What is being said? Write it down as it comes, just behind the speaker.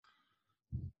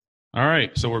All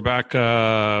right, so we're back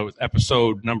with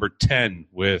episode number 10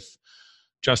 with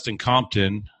Justin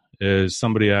Compton. Is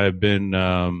somebody I've been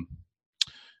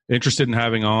interested in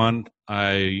having on.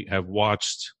 I have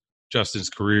watched Justin's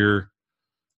career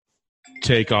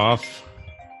take off.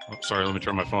 Oh, sorry, let me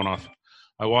turn my phone off.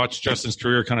 I watched Justin's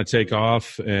career kind of take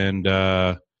off, and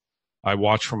I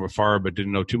watched from afar but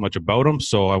didn't know too much about him,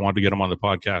 so I wanted to get him on the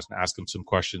podcast and ask him some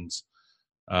questions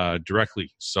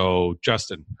directly. So,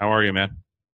 Justin, how are you, man?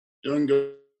 Doing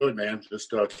good, man.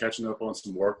 Just catching up on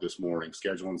some work this morning,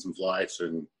 scheduling some flights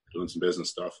and doing some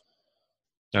business stuff.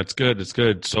 That's good. That's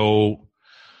good. So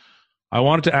I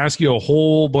wanted to ask you a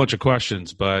whole bunch of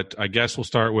questions, but I guess we'll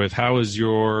start with, how is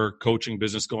your coaching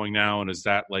business going now? And is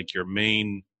that like your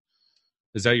main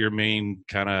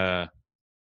kind of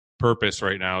purpose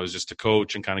right now, is just to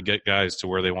coach and kind of get guys to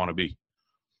where they want to be?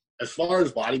 As far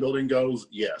as bodybuilding goes,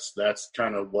 yes, that's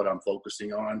kind of what I'm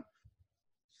focusing on.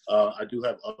 I do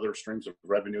have other streams of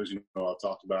revenues, I've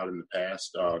talked about in the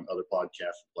past, other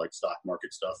podcasts like stock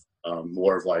market stuff,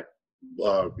 more of like,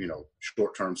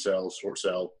 short-term sales, short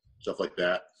sell, stuff like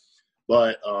that.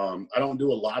 But I don't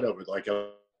do a lot of it. Like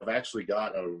I've actually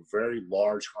got a very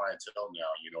large clientele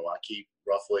now. I keep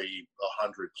roughly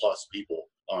 100 plus people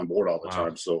on board all the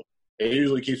time. So it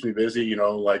usually keeps me busy,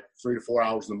 like 3 to 4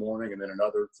 hours in the morning and then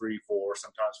another 3, 4,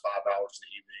 sometimes 5 hours in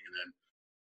the evening. And then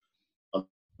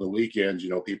the weekends,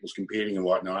 people's competing and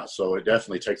whatnot. So it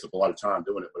definitely takes up a lot of time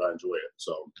doing it, but I enjoy it.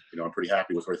 So, I'm pretty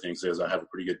happy with where things is. I have a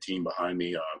pretty good team behind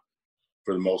me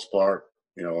for the most part,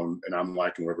 and I'm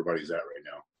liking where everybody's at right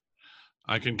now.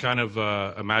 I can kind of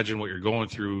imagine what you're going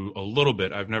through a little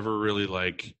bit. I've never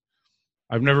really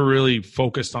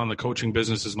focused on the coaching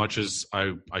business as much as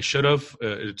I should have.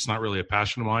 It's not really a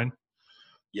passion of mine,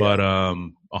 but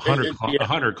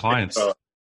 100 clients.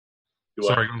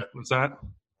 Sorry, what's that?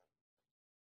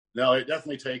 No, it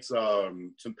definitely takes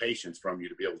some patience from you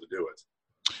to be able to do it.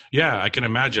 Yeah, I can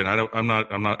imagine. I'm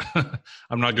not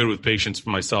I'm not good with patience for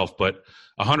myself, but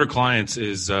 100 clients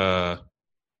is a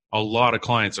lot of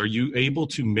clients. Are you able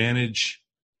to manage,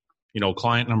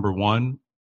 client number 1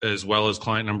 as well as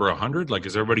client number 100? Like,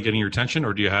 is everybody getting your attention,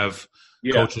 or do you have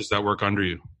coaches that work under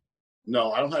you?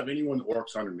 No, I don't have anyone that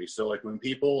works under me. So like when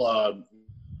people,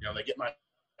 they get my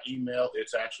email,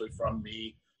 it's actually from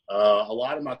me. A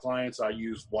lot of my clients I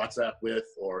use WhatsApp with,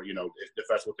 or, if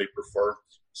that's what they prefer.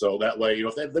 So that way,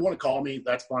 if they want to call me,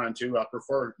 that's fine too. I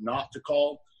prefer not to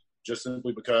call, just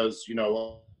simply because,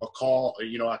 a call,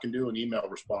 I can do an email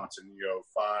response in,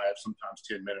 5, sometimes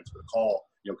 10 minutes, but a call,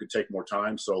 could take more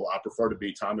time. So I prefer to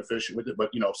be time efficient with it.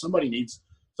 But, if somebody needs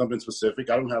something specific,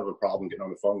 I don't have a problem getting on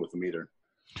the phone with them either.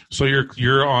 So you're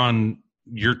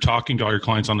talking to all your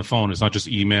clients on the phone. It's not just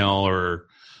email or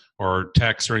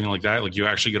text or anything like that? Like, you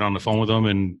actually get on the phone with them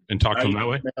and talk to them that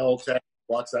way? Email, text,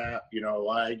 WhatsApp,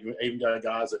 I even got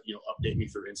guys that, update me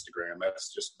through Instagram.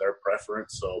 That's just their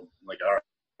preference. So I'm like, all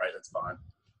right, that's fine.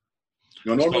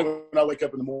 Normally when I wake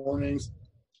up in the mornings,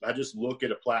 I just look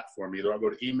at a platform. Either I'll go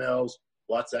to emails,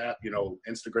 WhatsApp,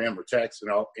 Instagram or text,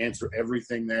 and I'll answer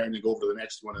everything there and then go over to the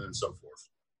next one and then so forth.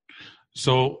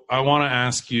 So I want to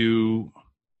ask you,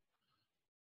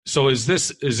 so is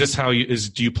this how do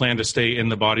you plan to stay in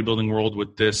the bodybuilding world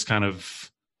with this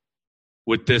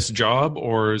job,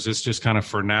 or is this just kind of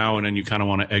for now and then you kind of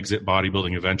want to exit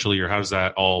bodybuilding eventually, or how does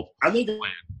that all I think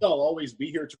I'll always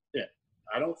be here to win.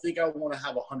 I don't think I want to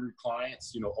have 100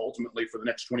 clients, ultimately for the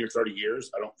next 20 or 30 years.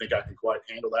 I don't think I can quite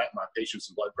handle that. My patience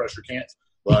and blood pressure can't.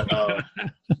 But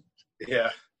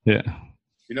yeah.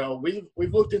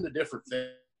 We've looked into different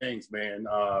things, man.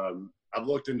 I've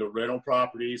looked into rental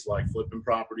properties, like flipping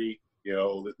property.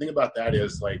 The thing about that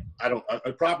is, like,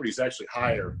 a property is actually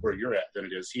higher where you're at than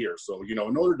it is here. So, in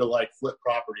order to like flip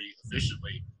property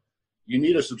efficiently, you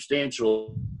need a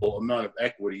substantial amount of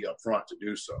equity up front to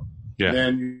do so. Yeah.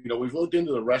 And then, we've looked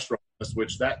into the restaurant,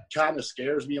 which that kind of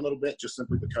scares me a little bit, just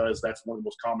simply because that's one of the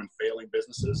most common failing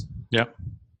businesses. Yeah.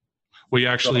 Well, you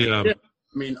actually, I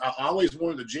always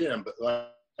wanted the gym, but like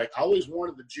I always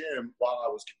wanted the gym while I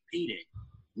was competing.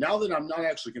 Now that I'm not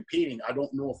actually competing, I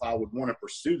don't know if I would want to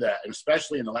pursue that. And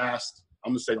especially in the last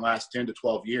 10 to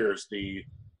 12 years, the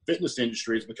fitness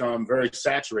industry has become very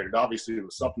saturated, obviously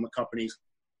with supplement companies,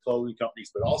 clothing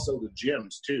companies, but also the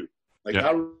gyms too. Like,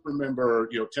 I remember,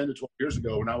 10 to 12 years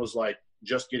ago when I was like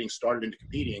just getting started into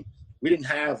competing, we didn't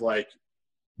have like,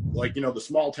 the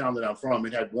small town that I'm from,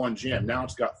 it had 1 gym. Now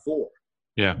it's got 4.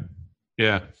 Yeah.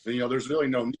 Yeah. And, there's really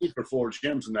no need for 4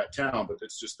 gyms in that town, but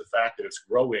it's just the fact that it's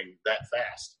growing that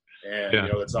fast. And,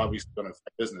 that's obviously going to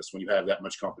affect business when you have that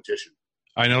much competition.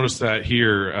 I noticed that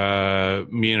here,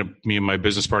 me and my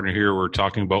business partner here were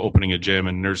talking about opening a gym,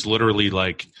 and there's literally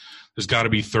like there's got to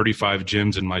be 35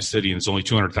 gyms in my city, and it's only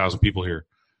 200,000 people here.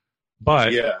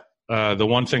 But the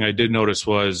one thing I did notice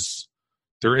was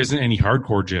there isn't any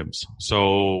hardcore gyms.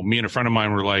 So me and a friend of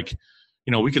mine were like,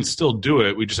 you know, we can still do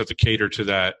it. We just have to cater to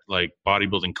that like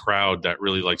bodybuilding crowd that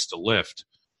really likes to lift,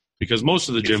 because most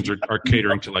of the gyms are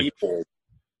catering to like people.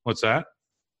 What's that?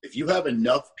 If you have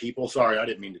enough people, sorry, I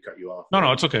didn't mean to cut you off.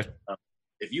 No, it's okay.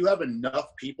 If you have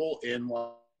enough people in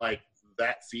like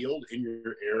that field in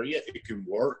your area, it can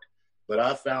work. But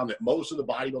I've found that most of the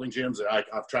bodybuilding gyms that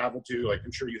I've traveled to, like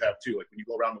I'm sure you have too, like when you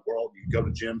go around the world, you go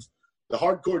to gyms, the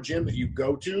hardcore gym that you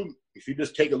go to, if you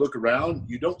just take a look around,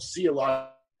 you don't see a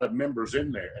lot of members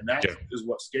in there. And that is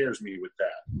what scares me with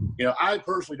that. You know, I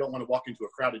personally don't want to walk into a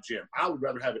crowded gym. I would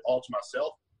rather have it all to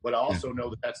myself, but I also know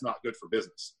that that's not good for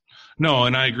business. No,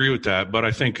 and I agree with that. But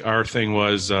I think our thing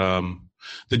was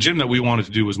the gym that we wanted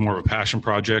to do was more of a passion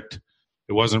project.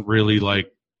 It wasn't really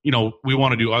like, you know, we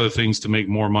want to do other things to make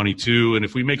more money too. And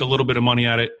if we make a little bit of money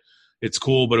at it, it's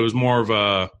cool. But it was more of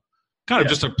a kind of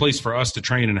just a place for us to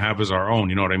train and have as our own.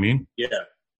 You know what I mean? Yeah.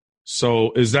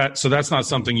 So that's not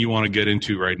something you want to get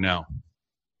into right now?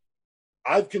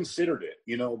 I've considered it,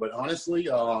 you know, but honestly,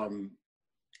 I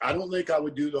don't think I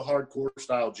would do the hardcore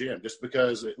style gym, just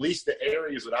because at least the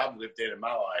areas that I've lived in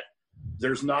my life,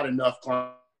 there's not enough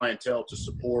clientele to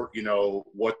support, you know,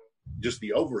 what just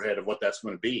the overhead of what that's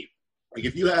going to be. Like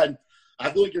if you had,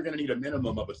 I feel like you're going to need a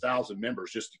minimum of 1,000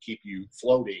 members just to keep you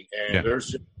floating. And there's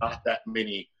just not that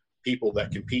many people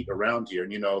that compete around here.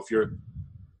 And, you know,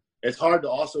 it's hard to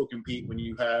also compete when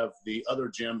you have the other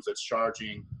gyms that's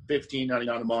charging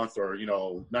 $15.99 a month or, you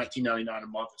know, $19.99 a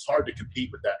month. It's hard to compete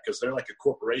with that because they're like a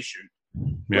corporation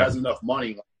who has enough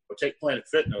money. But take Planet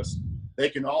Fitness, they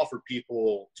can offer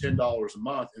people $10 a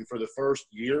month. And for the first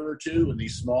year or two in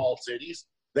these small cities,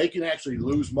 they can actually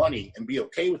lose money and be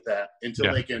okay with that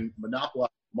until they can monopolize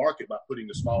the market by putting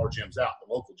the smaller gyms out,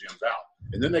 the local gyms out.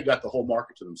 And then they got the whole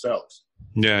market to themselves.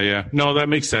 Yeah. No, that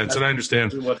makes sense. And I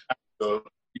understand.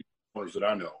 That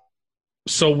I know.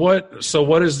 So what are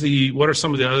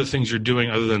some of the other things you're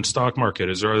doing other than stock market?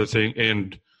 Is there other thing,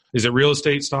 and is it real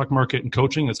estate, stock market, and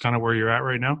coaching? That's kind of where you're at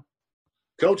right now?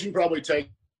 Coaching probably takes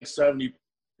 70%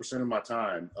 of my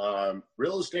time.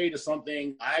 Real estate is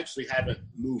something I actually haven't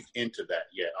moved into that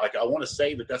yet. Like I want to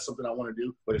say that that's something I want to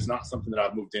do, but it's not something that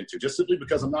I've moved into just simply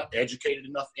because I'm not educated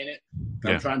enough in it.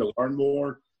 I'm trying to learn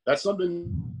more. That's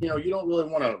something, you know, you don't really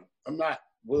want to, I'm not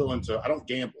willing to, I don't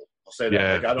gamble. I'll say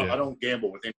that. I don't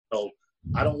gamble with any. So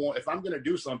I don't want, if I'm going to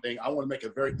do something, I want to make a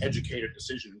very educated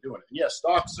decision in doing it. And yes,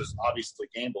 stocks is obviously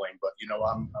gambling, but you know,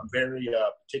 I'm very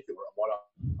particular on what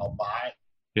I'll buy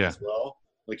as well.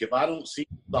 Like if I don't see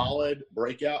solid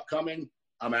breakout coming,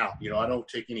 I'm out. You know, I don't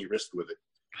take any risk with it.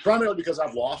 Primarily because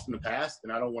I've lost in the past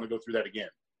and I don't want to go through that again.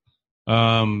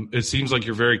 It seems like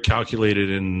you're very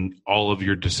calculated in all of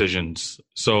your decisions.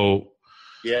 So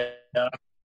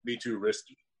be too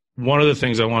risky. One of the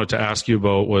things I wanted to ask you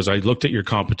about was I looked at your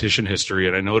competition history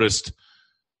and I noticed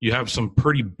you have some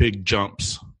pretty big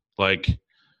jumps. Like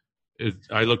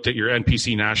I looked at your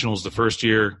NPC Nationals the first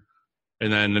year,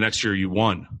 and then the next year you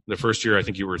won. The first year I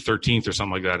think you were 13th or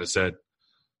something like that, it said.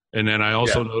 And then I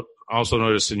also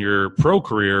noticed in your pro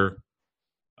career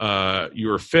you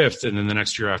were 5th, and then the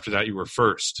next year after that you were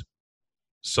 1st.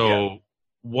 So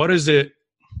what is it?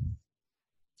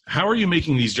 How are you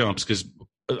making these jumps? Because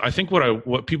I think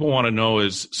what people want to know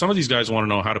is some of these guys want to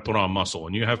know how to put on muscle.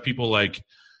 And you have people like,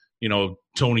 you know,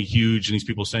 Tony Huge and these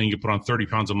people saying you put on 30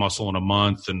 pounds of muscle in a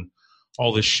month and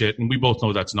all this shit. And we both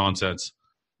know that's nonsense.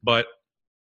 But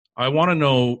I want to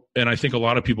know, and I think a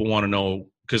lot of people want to know,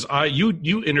 because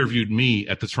you interviewed me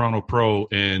at the Toronto Pro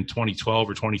in 2012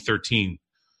 or 2013.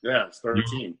 Yeah, it's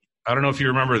 13. I don't know if you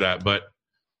remember that, but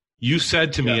you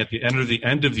said to me at the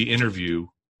end of the interview,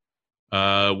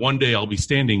 one day I'll be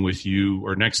standing with you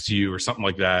or next to you or something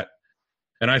like that.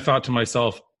 And I thought to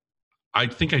myself, I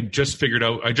think I just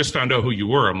found out who you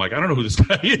were. I'm like, I don't know who this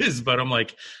guy is, but I'm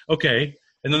like, okay.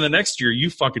 And then the next year you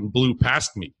fucking blew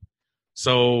past me.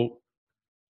 So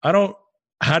how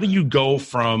do you go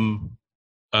from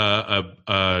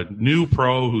a new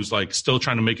pro who's like still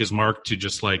trying to make his mark to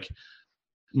just like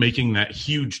making that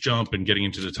huge jump and getting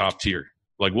into the top tier?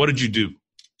 Like, what did you do?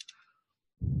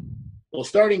 Well,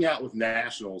 starting out with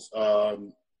nationals,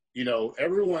 you know,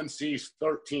 everyone sees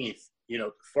 13th, you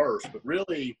know, first, but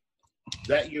really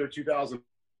that year,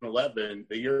 2011,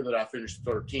 the year that I finished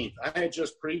 13th, I had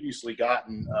just previously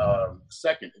gotten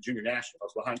second at junior national. I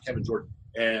was behind Kevin Jordan.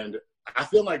 And I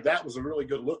feel like that was a really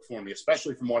good look for me,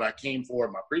 especially from what I came for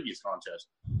in my previous contest.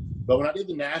 But when I did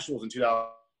the nationals in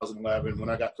 2011, when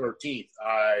I got 13th,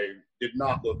 I did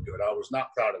not look good. I was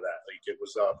not proud of that. Like it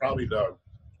was probably the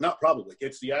not probably,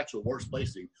 it's the actual worst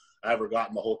placing I ever got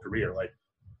in my whole career. Like,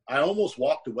 I almost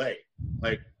walked away,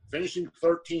 like finishing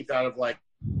 13th out of like,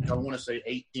 I want to say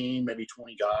 18, maybe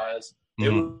 20 guys.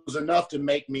 Mm-hmm. It was enough to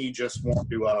make me just want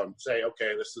to say,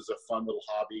 okay, this is a fun little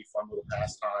hobby, fun little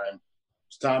pastime.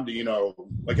 It's time to,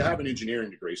 like I have an engineering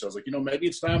degree. So I was like, maybe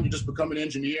it's time to just become an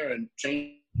engineer and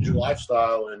change your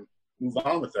lifestyle and move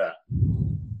on with that.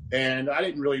 And I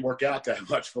didn't really work out that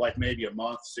much for like maybe a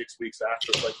month, 6 weeks after.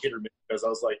 It was like hit or miss, because I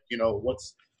was like,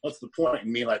 what's the point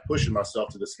in me like pushing myself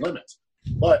to this limit?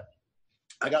 But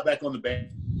I got back on the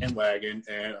bandwagon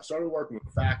and I started working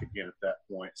with FAC again at that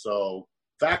point. So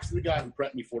FAC's the guy who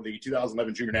prepped me for the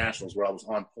 2011 Junior Nationals where I was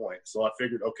on point. So I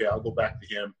figured, okay, I'll go back to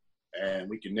him and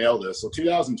we can nail this. So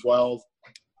 2012,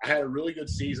 I had a really good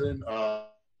season. I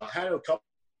had a couple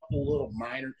little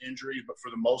minor injuries, but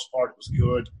for the most part, it was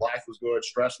good. Life was good.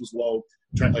 Stress was low.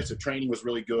 Like I said, training was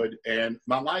really good. And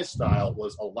my lifestyle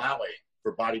was allowing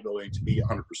for bodybuilding to be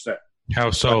 100%. How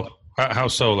so? How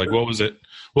so? Like, what was it?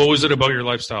 What was it about your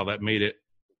lifestyle that made it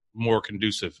more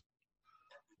conducive?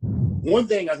 One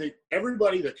thing, I think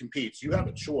everybody that competes, you have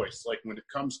a choice. Like when it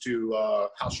comes to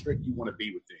how strict you want to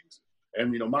be with things.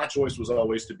 And, my choice was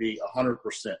always to be 100%,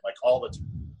 like all the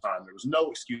time. There was no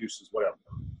excuses, whatever.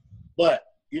 But,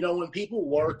 when people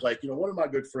work, like, one of my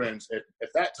good friends at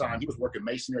that time, he was working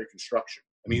masonry construction.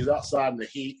 I mean, he's outside in the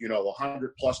heat,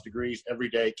 100 plus degrees every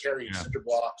day, carrying cinder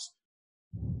blocks.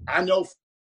 I know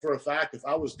for a fact, if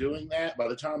I was doing that, by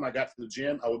the time I got to the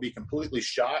gym, I would be completely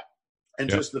shot. And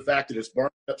just the fact that it's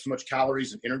burning up so much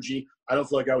calories and energy, I don't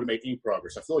feel like I would make any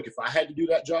progress. I feel like if I had to do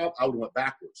that job, I would have went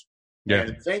backwards. Yeah.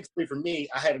 And thankfully for me,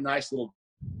 I had a nice little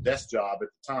desk job at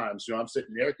the time. So I'm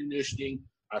sitting in air conditioning.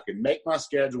 I could make my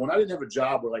schedule. When I didn't have a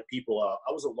job where like people,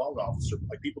 I was a loan officer.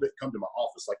 Like people didn't come to my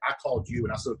office. Like I called you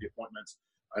and I set up the appointments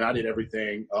and I did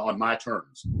everything on my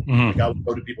terms. Mm-hmm. Like I would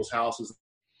go to people's houses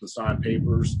and sign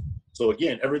papers. So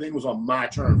again, everything was on my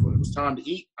terms. When it was time to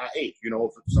eat, I ate.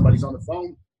 If somebody's on the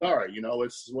phone, all right,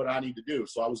 it's what I need to do.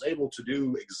 So I was able to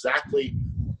do exactly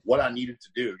what I needed to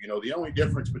do. The only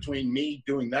difference between me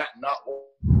doing that and not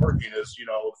working is,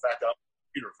 the fact that I'm on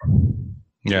the computer in front of me.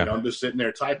 Yeah. I'm just sitting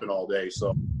there typing all day.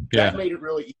 So that made it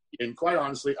really easy. And quite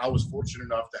honestly, I was fortunate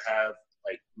enough to have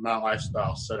like my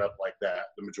lifestyle set up like that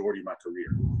the majority of my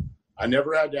career. I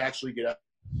never had to actually get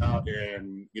out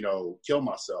and, kill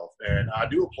myself. And I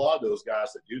do applaud those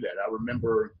guys that do that. I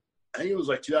remember, I think it was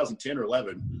like 2010 or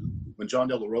 11 when John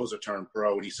De La Rosa turned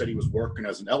pro, and he said he was working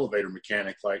as an elevator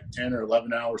mechanic, like 10 or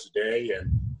 11 hours a day.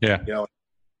 And, an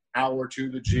hour to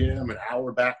the gym, an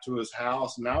hour back to his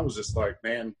house. And I was just like,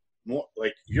 man,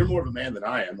 you're more of a man than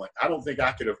I am. Like, I don't think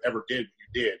I could have ever did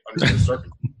what you did under those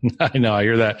circumstances. I know. I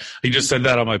hear that. He just said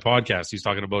that on my podcast. He's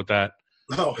talking about that.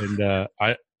 Oh. And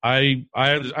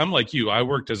I'm like you. I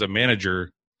worked as a manager.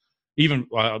 Even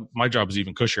my job is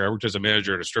even cushier. I worked as a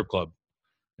manager at a strip club,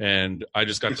 and I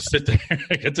just got to sit there.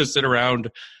 I get to sit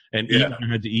around and eat when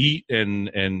I had to eat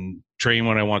and train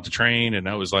when I want to train. And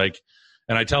I was like,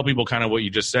 and I tell people kind of what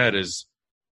you just said is,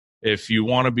 if you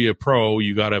want to be a pro,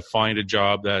 you got to find a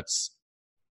job that's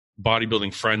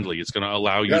bodybuilding friendly. It's going to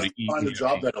allow you to eat. Find a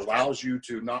job that allows you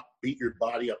to not beat your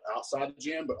body up outside the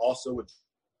gym, but also a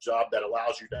job that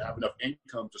allows you to have enough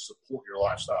income to support your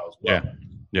lifestyle as well.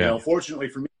 Yeah. Fortunately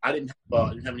for me, I didn't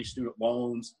have any student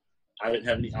loans. I didn't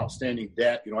have any outstanding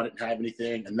debt. I didn't have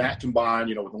anything. And that combined,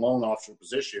 with the loan officer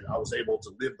position, I was able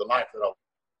to live the life that I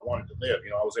wanted to live.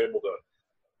 I was able to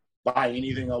buy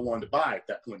anything I wanted to buy at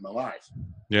that point in my life.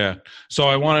 Yeah. So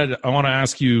I want to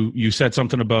ask you, you said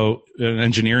something about an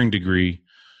engineering degree.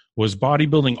 Was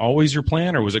bodybuilding always your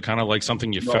plan, or was it kind of like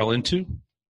something you fell into?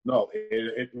 No,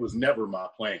 it was never my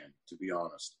plan, to be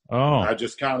honest. Oh. I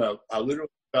just I literally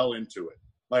fell into it.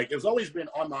 Like, it's always been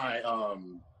on my,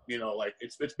 like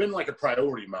it's been like a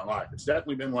priority in my life. It's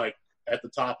definitely been like at the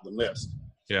top of the list.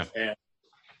 Yeah. And,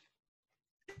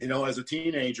 as a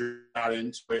teenager, I got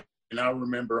into it. And I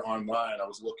remember online, I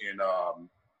was looking,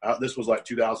 this was like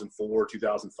 2004,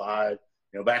 2005,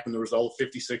 back when there was the old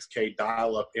 56K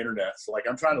dial-up internet. So, like,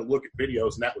 I'm trying to look at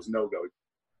videos, and that was no-go.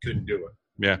 Couldn't do it.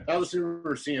 Yeah. I was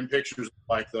seeing pictures of,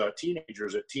 like, the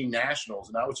teenagers at Teen Nationals,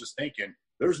 and I was just thinking,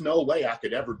 there's no way I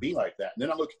could ever be like that. And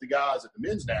then I look at the guys at the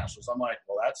Men's Nationals. I'm like,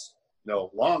 well, that's,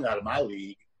 long out of my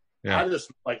league. Yeah. I just,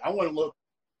 I want to look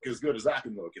as good as I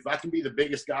can look. If I can be the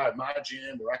biggest guy at my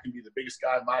gym, or I can be the biggest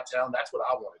guy in my town, that's what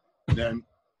I want to do. And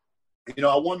then,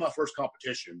 I won my first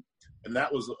competition, and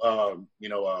that was,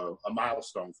 a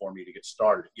milestone for me to get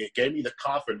started. It gave me the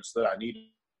confidence that I needed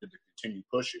to continue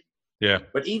pushing. Yeah.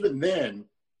 But even then,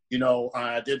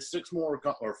 I did 5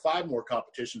 more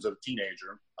competitions as a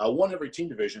teenager. I won every team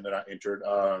division that I entered.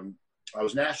 I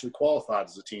was nationally qualified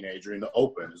as a teenager in the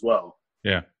Open as well.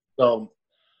 Yeah. So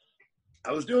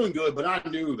I was doing good, but I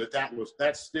knew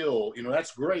that's still,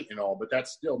 that's great and all, but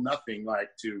that's still nothing like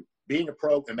to being a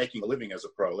pro and making a living as a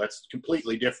pro. That's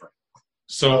completely different.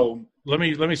 So let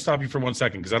me stop you for 1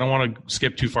 second because I don't want to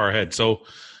skip too far ahead. So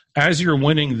as you're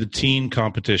winning the teen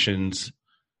competitions,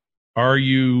 are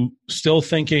you still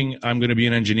thinking I'm going to be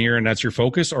an engineer and that's your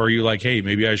focus? Or are you like, hey,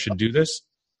 maybe I should do this?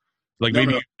 Like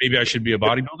maybe I should be a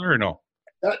bodybuilder or no?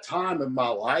 At that time in my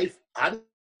life, I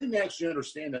didn't actually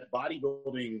understand that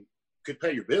bodybuilding could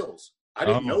pay your bills. I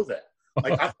didn't know that.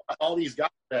 Like I thought all these guys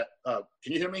that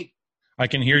can you hear me? I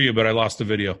can hear you, but I lost the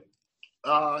video.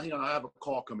 I have a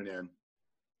call coming in.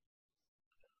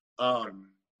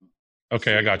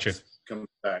 Okay, I got you. Coming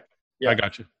back. Yeah. I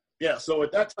got you. Yeah, so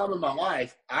at that time in my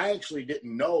life, I actually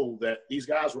didn't know that these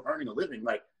guys were earning a living.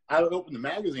 Like, I would open the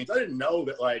magazines. I didn't know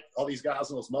that, like, all these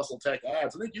guys in those Muscle Tech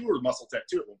ads. I think you were Muscle Tech,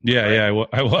 too. Yeah, right? yeah,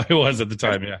 I was at the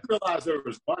time, yeah. I didn't realize there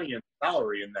was money and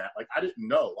salary in that. Like, I didn't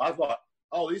know. I thought,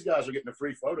 oh, these guys are getting a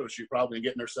free photo shoot probably and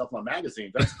getting themselves on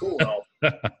magazines. That's cool and all.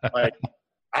 Like,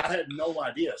 I had no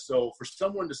idea. So for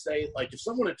someone to say, like, if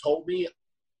someone had told me,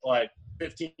 like,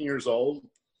 15 years old,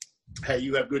 hey,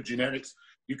 you have good genetics,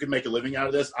 you can make a living out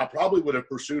of this, I probably would have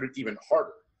pursued it even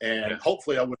harder. And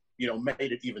hopefully I would,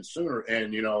 made it even sooner.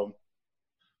 And,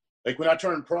 like when I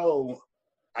turned pro,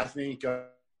 I think,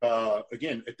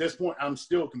 again, at this point, I'm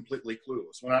still completely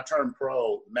clueless. When I turned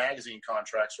pro, magazine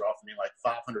contracts are offering me like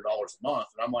 $500 a month.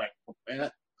 And I'm like, man,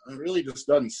 it really just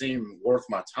doesn't seem worth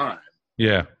my time.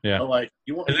 Yeah, yeah. Like,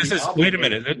 you want wait a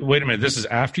minute. This is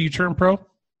after you turn pro?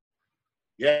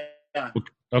 Yeah.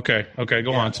 Okay,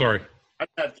 go on. Sorry.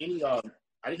 I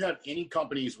didn't have any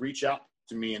companies reach out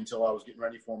to me until I was getting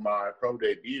ready for my pro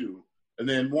debut. And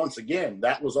then once again,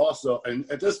 that was also, and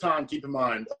at this time, keep in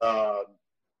mind,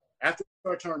 after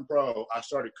I turned pro, I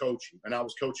started coaching, and I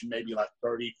was coaching maybe like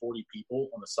 30, 40 people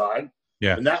on the side.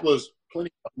 Yeah. And that was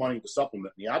plenty of money to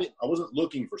supplement me. I wasn't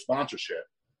looking for sponsorship.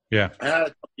 Yeah. I had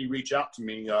a company reach out to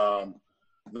me, not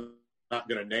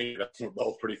going to name it, we're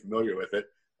both pretty familiar with it.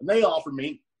 And they offered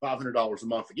me $500 a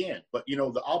month again. But,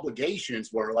 the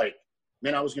obligations were like,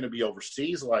 man, I was going to be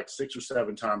overseas like 6 or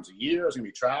 7 times a year. I was going to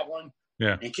be traveling.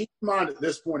 Yeah. And keep in mind at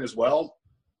this point as well,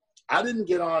 I didn't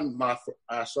get on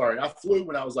I flew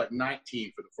when I was like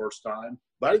 19 for the first time,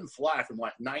 but I didn't fly from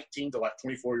like 19 to like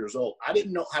 24 years old. I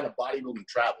didn't know how to bodybuild and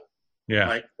travel. Yeah.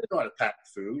 Like, I didn't know how to pack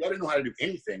food. I didn't know how to do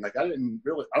anything. Like, I don't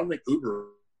think Uber,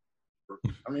 I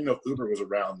don't even know if Uber was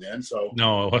around then. So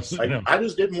no, it wasn't. Like, I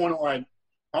just didn't want to like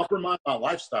compromise my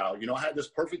lifestyle. I had this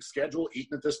perfect schedule,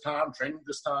 eating at this time, training at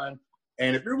this time.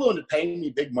 And if you're willing to pay me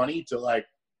big money to like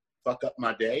fuck up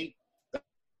my day,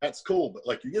 that's cool. But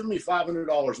like, you're giving me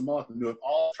 $500 a month and doing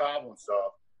all travel and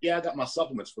stuff. Yeah, I got my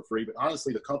supplements for free, but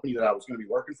honestly, the company that I was going to be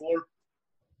working for,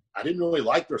 I didn't really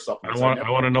like their supplements. I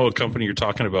want to know what company you're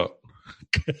talking about.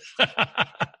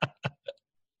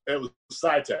 It was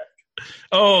SciTech.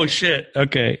 Oh shit!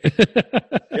 Okay.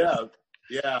 Yeah.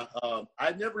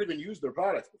 I'd never even used their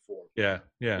products before. Yeah.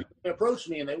 They approached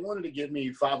me and they wanted to give me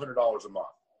 $500 a month,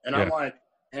 and I'm like,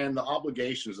 and the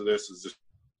obligations of this is just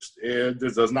it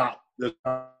does not.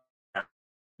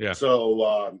 Yeah.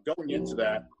 So going into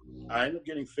that, I ended up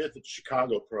getting 5th at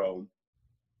Chicago Pro,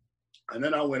 and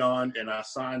then I went on and I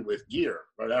signed with Gear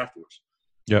right afterwards,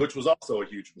 which was also a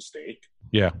huge mistake.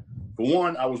 Yeah. For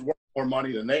one, I was worth more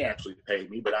money than they actually paid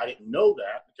me, but I didn't know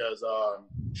that because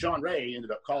Sean Ray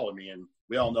ended up calling me, and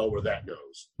we all know where that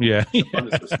goes. Yeah. I'm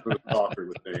just a smooth talker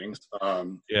with things.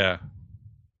 Yeah.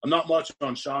 I'm not much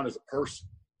on Sean as a person,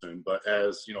 but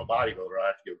as bodybuilder, I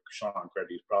have to give Sean credit.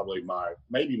 He's probably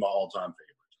maybe my all-time favorite.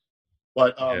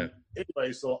 But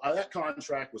anyway, so that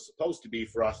contract was supposed to be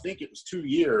for, I think it was 2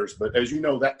 years, but as you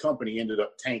know, that company ended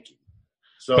up tanking.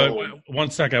 So, but 1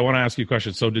 sec, I want to ask you a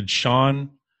question. So did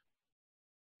Sean?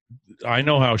 I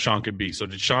know how Sean could be. So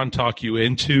did Sean talk you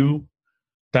into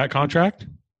that contract?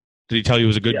 Did he tell you it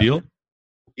was a good deal?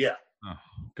 Yeah. Oh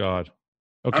God.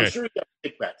 Okay. I'm sure he got a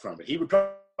kickback from it. He would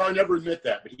probably never admit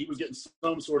that, but he was getting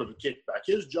some sort of a kickback.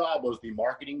 His job was the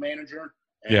marketing manager.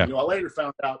 And, I later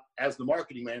found out as the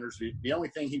marketing manager, the only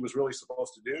thing he was really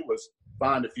supposed to do was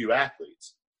find a few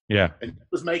athletes. Yeah. And he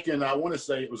was making, I want to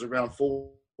say it was around 4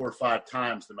 or 5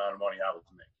 times the amount of money I was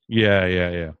making.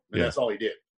 Yeah. And that's all he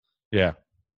did. Yeah.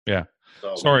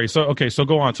 So, sorry. So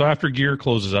go on. So after Gear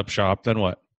closes up shop, then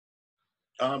what?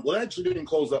 Well, it actually didn't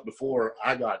close up before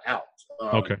I got out.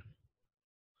 Okay.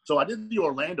 So I did the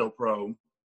Orlando Pro.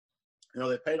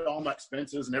 They paid all my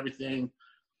expenses and everything.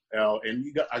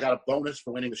 And I got a bonus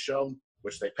for winning the show,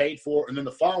 which they paid for. And then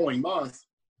the following month,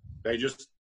 they just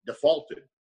defaulted.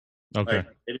 Okay.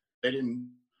 They didn't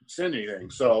send anything.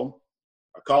 So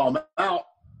I call him out.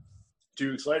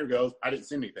 2 weeks later goes, I didn't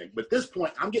see anything. But at this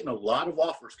point, I'm getting a lot of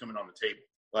offers coming on the table.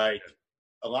 Like,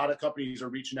 a lot of companies are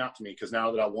reaching out to me because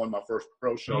now that I won my first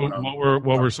pro show. So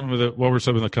what were some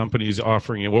of the companies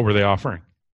offering you? What were they offering?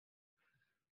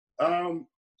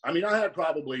 I mean, I had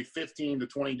probably 15 to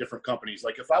 20 different companies.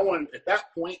 Like, if I wanted at that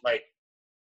point, like,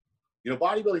 you know,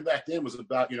 bodybuilding back then was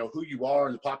about, you know, who you are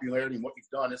and the popularity and what you've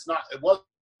done. It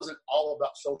wasn't all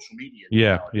about social media.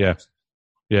 Yeah.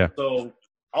 So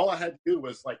all I had to do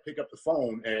was like pick up the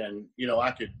phone and, you know,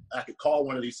 I could call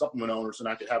one of these supplement owners and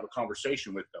I could have a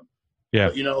conversation with them. Yeah.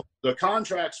 But, you know, the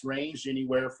contracts ranged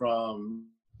anywhere from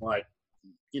like,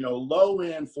 you know, low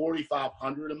end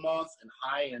 4,500 a month and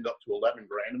high end up to 11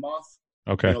 grand a month.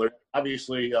 Okay. You know, there's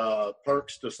obviously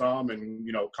perks to some and,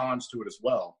 you know, cons to it as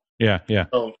well. Yeah.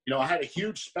 So, you know, I had a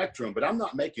huge spectrum, but I'm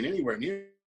not making anywhere near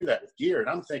that with gear. And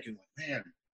I'm thinking, like, man,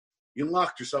 you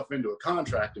locked yourself into a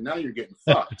contract and now you're getting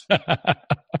fucked.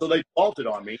 So they defaulted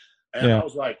on me. And I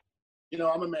was like, you know,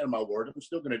 I'm a man of my word. I'm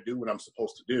still going to do what I'm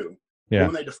supposed to do. Yeah. But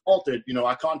when they defaulted, you know,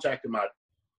 I contacted my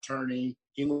attorney.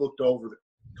 He looked over the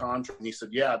contract and he said,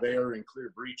 yeah, they are in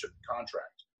clear breach of the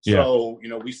contract. So, you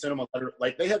know, we sent them a letter.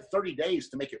 Like, they had 30 days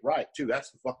to make it right, too. That's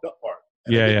the fucked up part.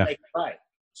 And they didn't make it right.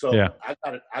 So I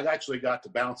actually got to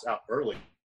bounce out early.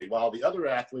 While the other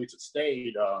athletes that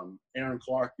stayed, Aaron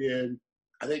Clark did.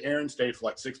 I think Aaron stayed for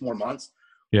like 6 more months.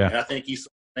 Yeah. And I think he said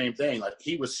the same thing. Like,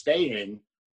 he was staying,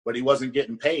 but he wasn't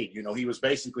getting paid. You know, he was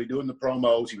basically doing the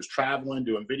promos. He was traveling,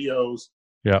 doing videos.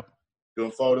 Yeah. Doing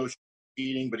photos,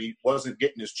 eating, but he wasn't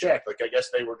getting his check. Like, I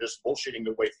guess they were just bullshitting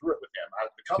their way through it with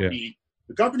him.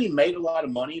 The company made a lot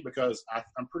of money because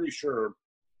I'm pretty sure –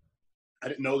 I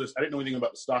didn't know this. I didn't know anything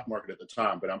about the stock market at the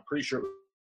time, but I'm pretty sure it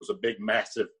was a big,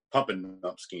 massive pump and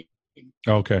dump scheme.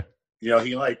 Okay. You know,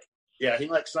 he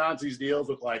signs these deals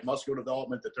with like Muscular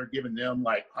Development that they're giving them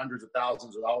like hundreds of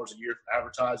thousands of dollars a year for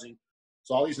advertising.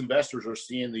 So all these investors are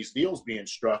seeing these deals being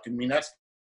struck. I mean, that's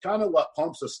kind of what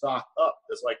pumps a stock up.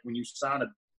 It's like when you sign a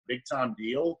big time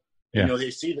deal, you know, they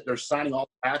see that they're signing all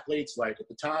the athletes. Like at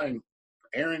the time,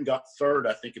 Aaron got third,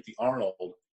 I think, at the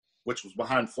Arnold, which was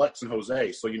behind Flex and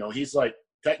Jose. So, you know, he's like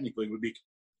technically would be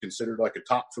considered like a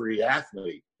top 3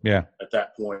 athlete at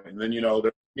that point. And then, you know,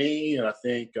 there's me, and I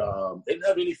think they didn't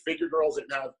have any figure girls.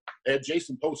 They had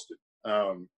Jason Posted,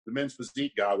 the men's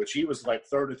physique guy, which he was like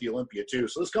third at the Olympia too.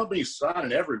 So this company's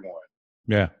signing everyone.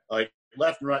 Yeah. Like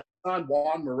left and right. Signed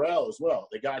Juan Morel as well.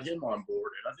 They got him on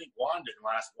board. And I think Juan didn't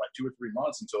last like 2 or 3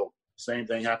 months until the same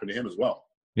thing happened to him as well.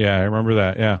 Yeah, I remember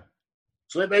that. Yeah.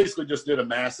 So they basically just did a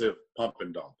massive pump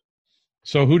and dump.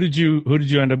 So who did you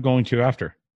end up going to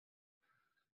after?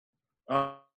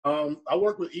 I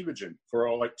worked with Evogen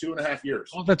for like 2.5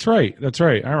 years. Oh, that's right.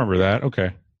 I remember that.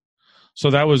 Okay. So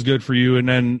that was good for you. And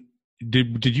then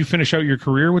did you finish out your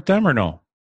career with them or no?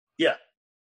 Yeah.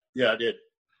 Yeah, I did.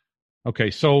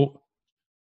 Okay. So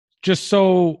just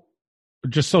so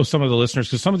some of the listeners,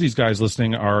 because some of these guys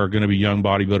listening are going to be young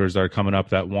bodybuilders that are coming up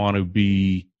that want to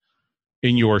be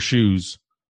in your shoes.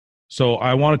 So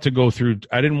I wanted to go through,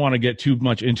 I didn't want to get too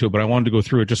much into it, but I wanted to go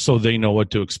through it just so they know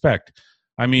what to expect.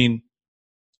 I mean,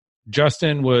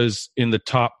 Justin was in the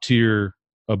top tier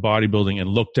of bodybuilding and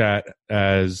looked at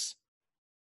as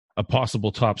a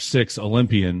possible top 6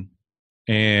 Olympian.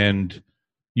 And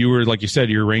you were, like you said,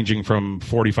 you're ranging from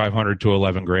 4,500 to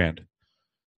 11 grand.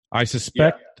 I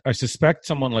suspect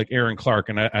someone like Aaron Clark,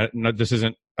 and I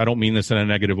don't mean this in a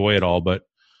negative way at all, but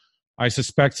I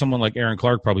suspect someone like Aaron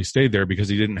Clark probably stayed there because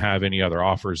he didn't have any other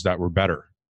offers that were better.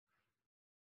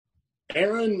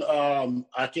 Aaron, I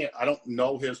don't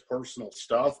know his personal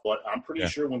stuff, but I'm pretty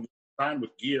sure when we signed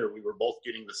with Gear, we were both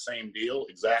getting the same deal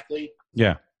exactly.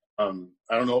 Yeah. I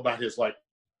don't know about his like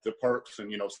the perks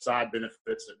and, you know, side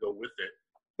benefits that go with it,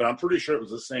 but I'm pretty sure it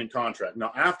was the same contract.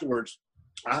 Now afterwards,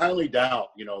 I highly doubt,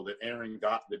 you know, that Aaron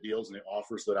got the deals and the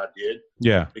offers that I did.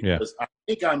 Yeah. Because I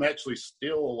think I'm actually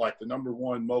still like the number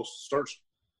 1 most searched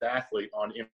athlete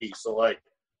on MP. So like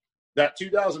that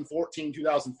 2014,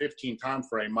 2015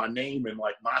 timeframe, my name and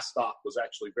like my stock was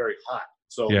actually very hot.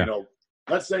 So, you know,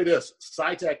 let's say this,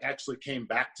 Cytec actually came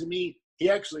back to me. He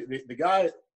actually, the guy,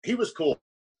 he was cool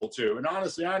too. And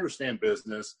honestly, I understand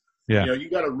business. Yeah. You know, you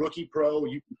got a rookie pro,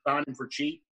 you can sign him for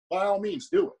cheap. By all means,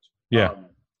 do it. Yeah.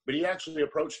 But he actually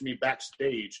approached me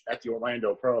backstage at the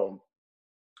Orlando Pro,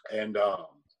 and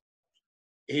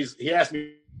he asked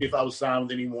me if I was signed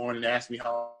with anyone, and asked me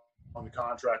how long the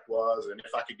contract was, and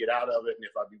if I could get out of it, and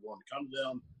if I'd be willing to come to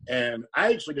them. And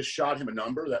I actually just shot him a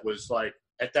number that was like,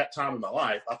 at that time in my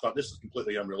life, I thought this is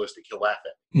completely unrealistic. He'll laugh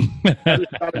at me. I just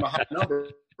shot him a high number,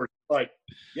 like,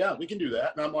 yeah, we can do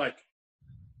that. And I'm like,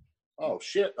 oh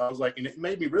shit. I was like, and it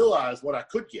made me realize what I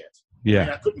could get. Yeah. I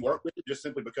mean, I couldn't work with it just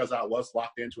simply because I was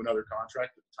locked into another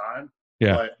contract at the time.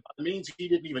 Yeah. But it means he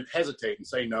didn't even hesitate and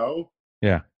say no.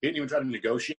 Yeah. He didn't even try to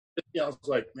negotiate. I was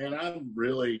like, man, I'm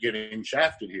really getting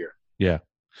shafted here. Yeah.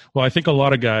 Well, I think a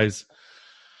lot of guys,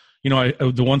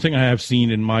 the one thing I have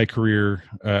seen in my career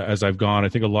as I've gone, I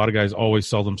think a lot of guys always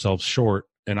sell themselves short.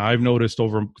 And I've noticed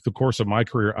over the course of my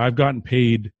career, I've gotten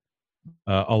paid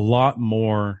a lot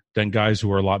more than guys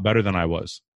who are a lot better than I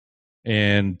was.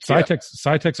 And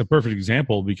SciTech's a perfect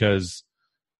example because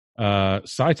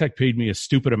SciTech paid me a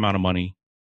stupid amount of money,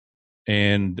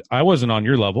 and I wasn't on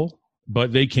your level,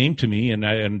 but they came to me, and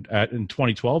in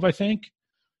 2012, I think,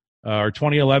 or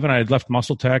 2011, I had left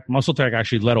MuscleTech. MuscleTech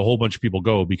actually let a whole bunch of people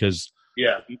go because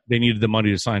they needed the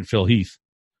money to sign Phil Heath.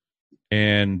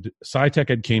 And SciTech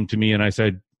had came to me, and I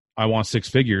said, I want 6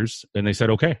 figures, and they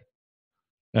said, okay.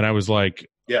 And I was like,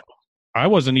 I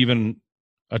wasn't even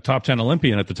a top 10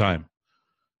 Olympian at the time.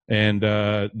 And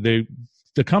the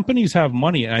companies have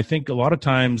money. And I think a lot of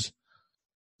times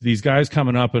these guys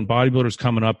coming up and bodybuilders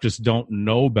coming up just don't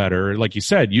know better. Like you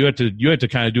said, you had to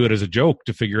kind of do it as a joke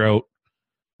to figure out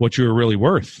what you were really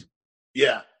worth.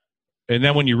 Yeah. And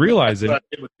then when you realize what I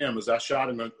did with him is I shot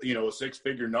him a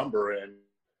 6-figure number, and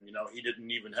he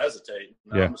didn't even hesitate.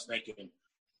 And I was thinking,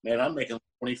 man, I'm making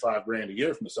 $25,000 a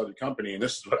year from this other company, and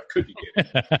this is what I could be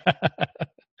getting.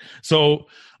 So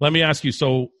let me ask you,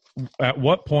 at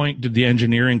what point did the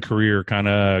engineering career kind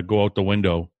of go out the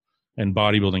window and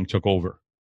bodybuilding took over?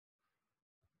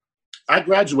 I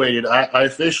graduated. I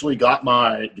officially got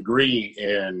my degree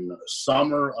in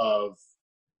summer of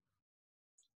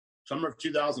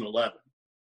 2011,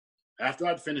 after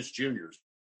I'd finished juniors.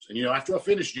 And, after I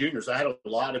finished juniors, I had a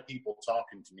lot of people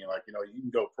talking to me like, you can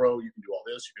go pro, you can do all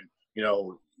this,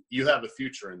 you have a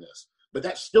future in this. But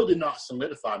that still did not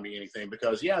solidify me anything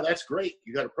because, that's great.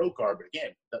 You got a pro card. But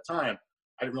again, at that time,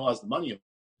 I didn't realize the money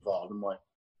involved. I'm like,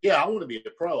 I want to be a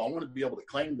pro. I want to be able to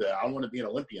claim that. I want to be an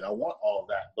Olympian. I want all of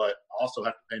that. But I also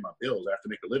have to pay my bills. I have to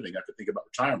make a living. I have to think about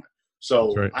retirement.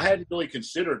 So I hadn't really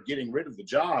considered getting rid of the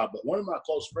job. But one of my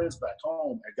close friends back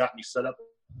home had got me set up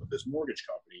with this mortgage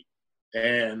company.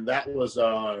 And that was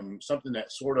something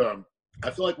that sort of,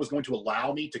 I feel like was going to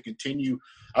allow me to continue.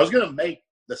 I was going to make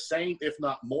the same, if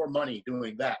not more money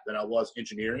doing that than I was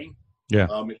engineering. Yeah.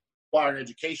 It required an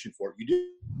education for it.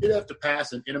 You did have to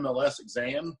pass an NMLS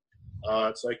exam.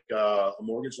 It's like a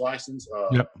mortgage license.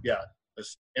 Yeah.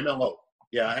 It's MLO.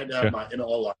 Yeah. I had to have my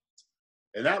MLO license.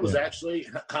 And that was actually,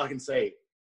 I can say,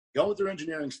 going through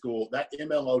engineering school, that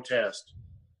MLO test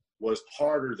was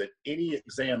harder than any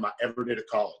exam I ever did at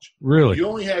college. Really? You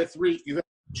only had 3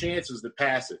 chances to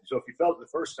pass it. So if you failed it the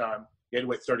first time, you had to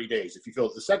wait 30 days. If you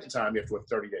failed it the second time, you have to wait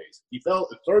 30 days. If you failed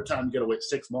it the third time, you got to wait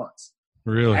 6 months.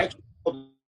 Really? I actually failed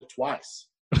it twice.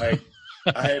 I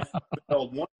had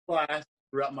failed one class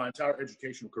throughout my entire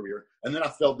educational career, and then I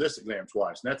failed this exam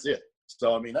twice, and that's it.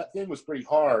 So, that thing was pretty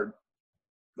hard,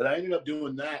 but I ended up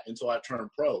doing that until I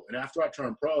turned pro. And after I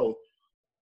turned pro,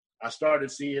 I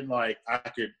started seeing like I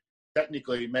could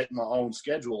technically make my own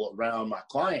schedule around my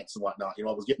clients and whatnot. I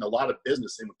was getting a lot of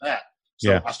business in with that.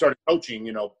 So I started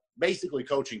coaching, basically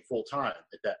coaching full time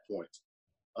at that point.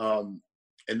 And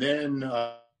then,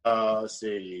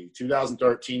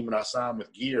 2013, when I signed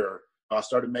with Gear, I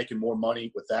started making more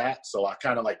money with that. So I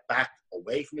kind of like backed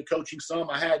away from the coaching some.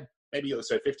 I had maybe,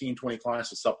 15, 20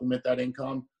 clients to supplement that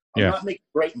income. I'm not making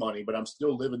great money, but I'm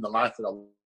still living the life that I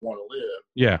want to live.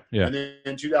 Yeah. Yeah. And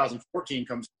then 2014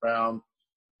 comes around,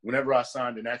 whenever I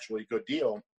signed an actually good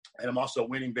deal, and I'm also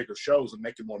winning bigger shows and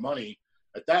making more money.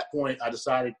 At that point, I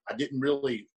decided I didn't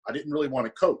really want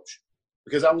to coach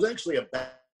because I was actually a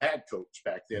bad coach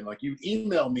back then. Like, you'd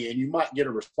email me and you might get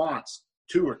a response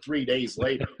 2 or 3 days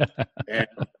later. And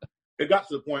it got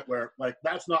to the point where, like,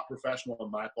 that's not professional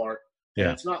on my part. And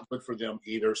it's not good for them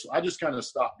either. So I just kind of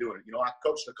stopped doing it. I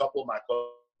coached a couple of my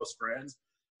close friends,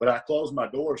 but I closed my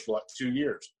doors for like 2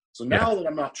 years. So now that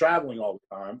I'm not traveling all the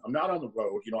time, I'm not on the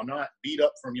road, I'm not beat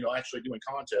up from, actually doing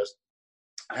contests.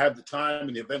 I have the time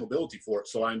and the availability for it.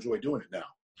 So I enjoy doing it now.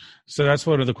 So that's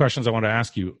one of the questions I want to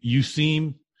ask you. You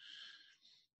seem,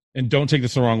 and don't take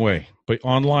this the wrong way, but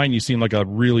online, you seem like a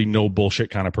really no bullshit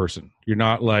kind of person. You're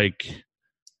not like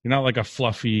a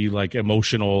fluffy, like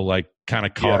emotional, like kind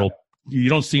of coddle. You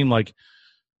don't seem like,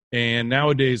 and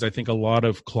nowadays I think a lot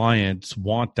of clients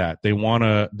want that. They want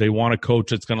a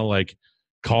coach that's going to like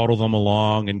coddle them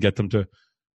along and get them to.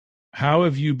 How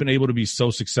have you been able to be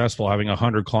so successful having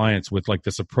 100 clients with like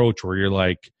this approach where you're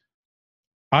like,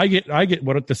 I get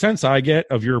what the sense I get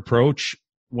of your approach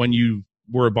when you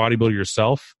were a bodybuilder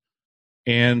yourself,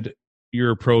 and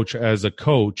your approach as a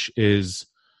coach is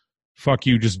fuck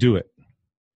you, just do it.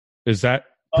 Is that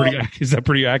Is that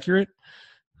pretty accurate?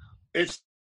 It's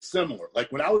similar.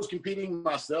 Like when I was competing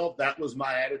myself, that was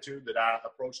my attitude that I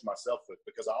approached myself with,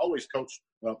 because I always coached.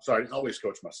 Well, sorry, I didn't always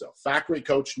coach myself. Factory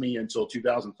coached me until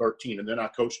 2013, and then I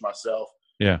coached myself.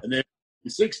 Yeah. And then in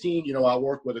 16, I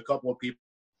worked with a couple of people,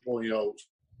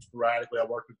 sporadically. I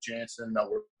worked with Jansen. I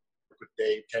worked with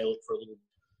Dave Kalick for a little,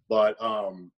 but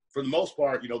for the most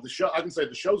part, I can say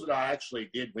the shows that I actually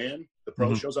did win, the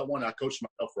pro shows I won, I coached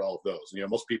myself for all of those.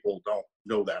 Most people don't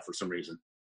know that for some reason.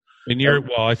 And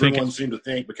I think everyone seemed to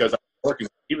think because I'm working,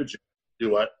 he would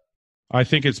do what? I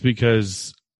think it's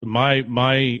because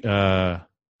I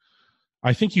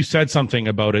think you said something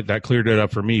about it that cleared it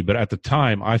up for me. But at the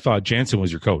time, I thought Jansen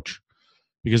was your coach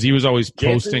because he was always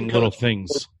posting little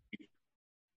things.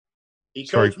 He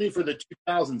coached me for the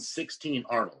 2016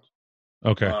 Arnold.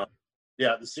 Okay.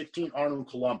 The 16 Arnold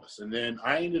Columbus. And then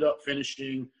I ended up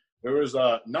finishing. There was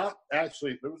no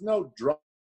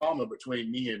drama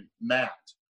between me and Matt.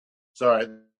 Sorry, I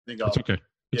think it's okay.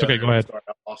 It's okay. Go ahead. Sorry,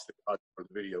 I lost the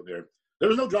video there. There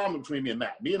was no drama between me and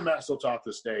Matt. Me and Matt still talk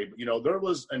this day. But, there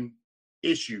was an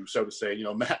issue, so to say.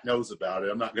 Matt knows about it.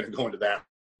 I'm not going to go into that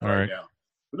right now.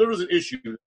 But there was an issue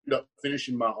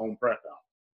finishing my own prep out.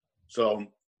 So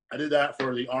I did that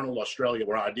for the Arnold Australia,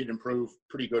 where I did improve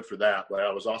pretty good for that, but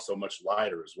I was also much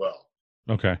lighter as well.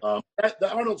 Okay.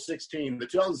 The Arnold 16, the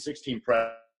 2016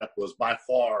 prep was by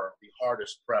far the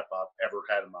hardest prep I've ever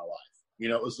had in my life.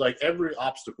 It was like every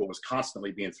obstacle was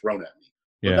constantly being thrown at me.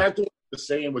 Yeah. But back to what I was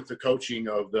saying with the coaching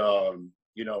of the,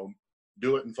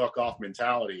 do it and fuck off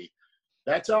mentality,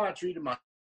 that's how I treated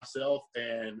myself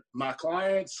and my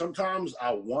clients. Sometimes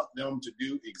I want them to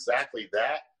do exactly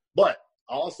that, but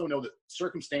I also know that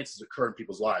circumstances occur in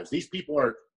people's lives. These people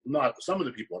are not, some of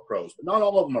the people are pros, but not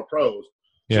all of them are pros.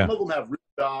 Yeah. Some of them have real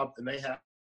jobs and they have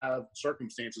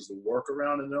circumstances to work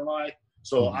around in their life.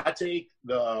 So I take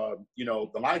the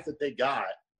life that they got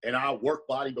and I work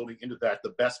bodybuilding into that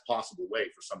the best possible way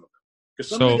for some of them. Because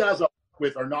some of the guys I work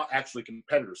with are not actually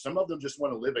competitors. Some of them just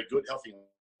want to live a good, healthy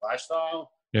lifestyle.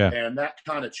 Yeah. And that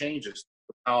kind of changes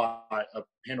how I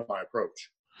handle my approach.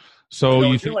 So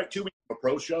if you're like 2 weeks of a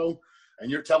pro show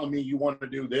and you're telling me you want to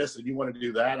do this and you want to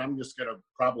do that, I'm just going to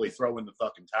probably throw in the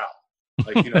fucking towel.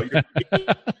 Like,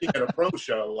 you're at a pro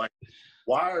show, like,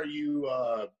 why are you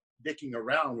dicking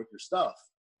around with your stuff?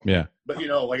 Yeah. But,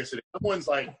 like I said, if someone's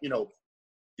like,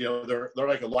 they're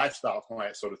like a lifestyle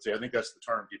client, so to say. I think that's the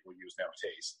term people use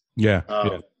nowadays. Yeah.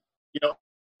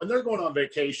 When they're going on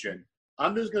vacation,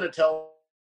 I'm just going to tell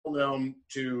them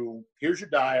here's your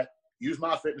diet, use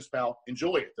MyFitnessPal,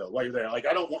 enjoy it though while you're there. Like,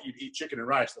 I don't want you to eat chicken and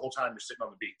rice the whole time you're sitting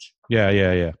on the beach. Yeah.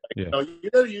 Like, you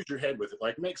got to use your head with it.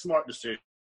 Like, make smart decisions.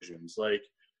 Like,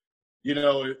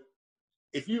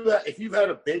 if you've had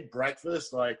a big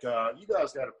breakfast, like you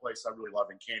guys got a place I really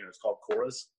love in Canada. It's called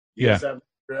Cora's. Yeah.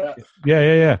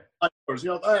 Yeah.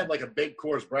 If I had like a big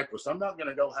Cora's breakfast, I'm not going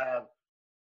to go have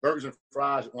burgers and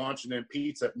fries at lunch and then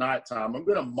pizza at nighttime. I'm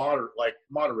going to moderate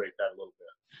that a little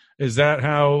bit. Is that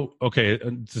how? Okay,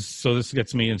 so this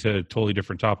gets me into a totally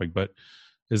different topic, but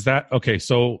is that okay?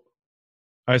 So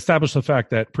I established the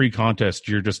fact that pre-contest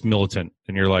you're just militant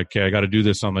and you're like, okay, I got to do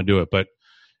this, so I'm going to do it. But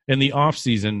in the off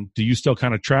season, do you still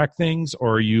kind of track things,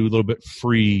 or are you a little bit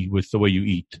free with the way you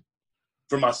eat?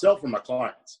 For myself or my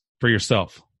clients? For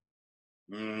yourself.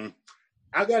 I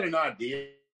got an idea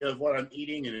of what I'm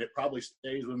eating, and it probably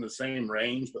stays within the same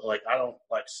range. But like, I don't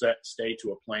like stay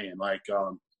to a plan. Like,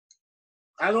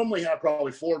 I normally have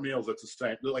probably 4 meals that's the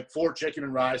same, like 4 chicken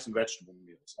and rice and vegetable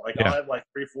meals. Like, I'll have like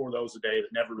 3 or 4 of those a day that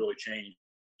never really change.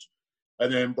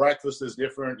 And then breakfast is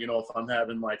different, if I'm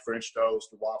having like French toast,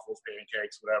 waffles,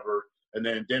 pancakes, whatever. And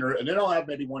then dinner, and then I'll have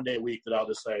maybe one day a week that I'll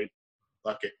just say,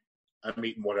 fuck it, I'm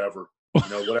eating whatever.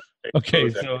 Whatever. Okay,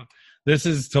 so this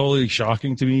is totally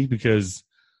shocking to me because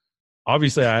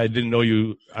obviously I didn't know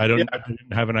you. I didn't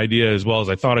have an idea as well as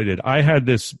I thought I did. I had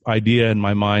this idea in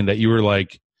my mind that you were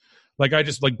like I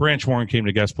just like Branch Warren came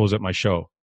to guest pose at my show,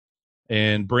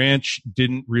 and Branch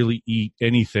didn't really eat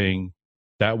anything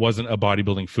that wasn't a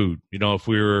bodybuilding food. If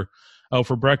we were out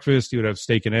for breakfast, he would have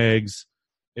steak and eggs.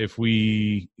 If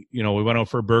we went out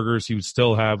for burgers, he would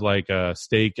still have like a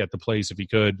steak at the place if he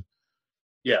could.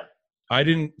 Yeah. I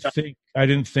didn't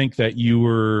think that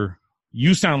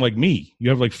you sound like me.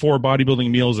 You have like 4 bodybuilding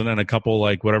meals and then a couple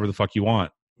like whatever the fuck you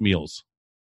want meals.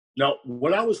 No,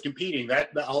 when I was competing,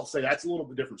 that I'll say that's a little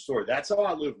bit different story. That's how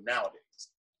I live nowadays.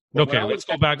 But okay, let's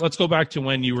go back. Let's go back to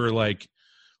when you were like,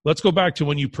 let's go back to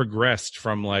when you progressed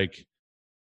from like,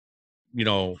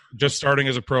 just starting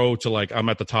as a pro to like, I'm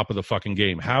at the top of the fucking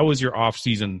game. How was your off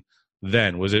season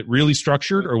then? Was it really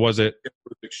structured or was it? It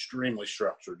was extremely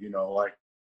structured, like.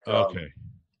 Okay.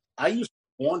 I used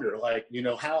to wonder, like, you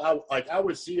know, how I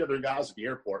would see other guys at the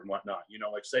airport and whatnot, you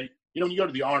know, like say, you know, when you go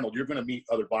to the Arnold, you're going to meet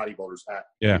other bodybuilders at,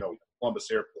 you know, Columbus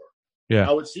Airport. Yeah.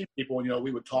 I would see people, you know,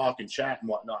 we would talk and chat and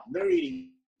whatnot, and they're eating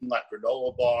like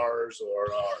granola bars or,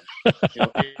 you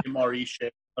know, MRE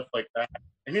shake, stuff like that.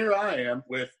 And here I am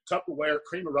with Tupperware,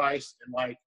 cream of rice, and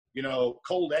like, you know,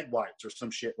 cold egg whites or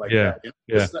some shit like that. And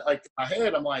it's like in my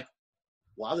head, I'm like,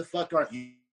 why the fuck aren't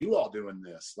you all doing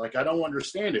this? Like, I don't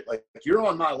understand it. Like, if you're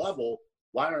on my level,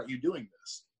 why aren't you doing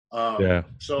this?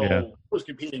 So I was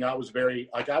competing. I was very,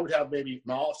 like, I would have maybe,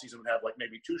 my off season would have like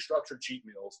maybe 2 structured cheat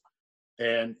meals.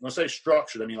 And when I say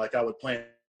structured, I mean, like I would plan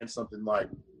something like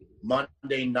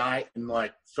Monday night and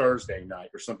like Thursday night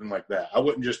or something like that. I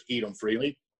wouldn't just eat them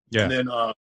freely. Yeah. And then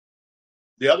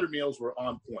the other meals were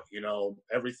on point, you know,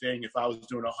 everything. If I was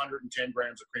doing 110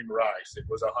 grams of cream of rice, it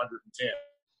was 110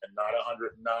 and not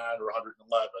 109 or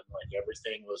 111. Like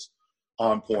everything was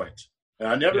on point. And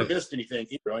I never missed anything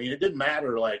either. I mean, it didn't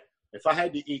matter. Like if I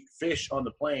had to eat fish on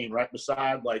the plane right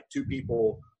beside like 2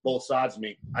 people, both sides of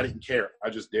me, I didn't care.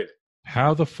 I just did it.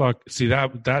 How the fuck? See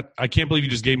that I can't believe you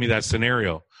just gave me that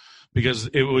scenario, because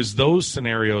it was those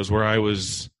scenarios where I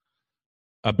was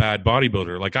a bad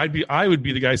bodybuilder. Like I would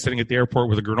be the guy sitting at the airport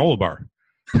with a granola bar.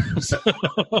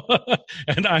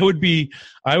 And I would be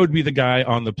the guy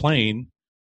on the plane,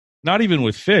 not even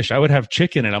with fish. I would have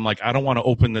chicken, and I'm like, I don't want to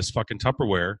open this fucking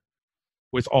Tupperware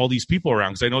with all these people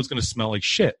around because I know it's going to smell like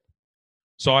shit.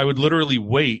 So I would literally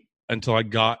wait until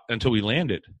we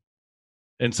landed.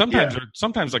 And sometimes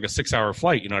like a 6-hour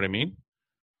flight, you know what I mean?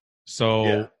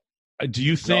 So do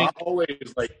you think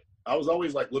I was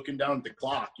always like looking down at the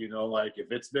clock, you know, like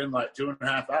if it's been like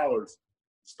 2.5 hours,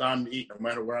 it's time to eat no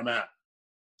matter where I'm at.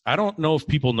 I don't know if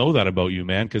people know that about you,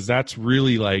 man, because that's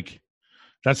really like,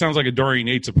 that sounds like a Dorian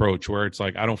Yates approach where it's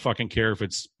like, I don't fucking care if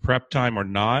it's prep time or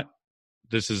not.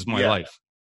 This is my life.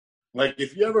 Like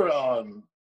if you ever,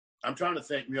 I'm trying to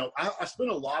think, you know, I spent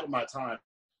a lot of my time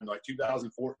in like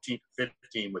 2014,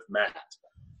 15 with Matt.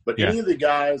 But any of the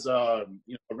guys, you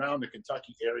know, around the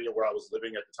Kentucky area where I was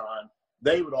living at the time,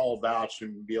 they would all vouch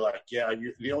and be like, yeah,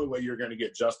 the only way you're going to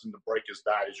get Justin to break his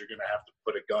diet is you're going to have to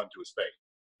put a gun to his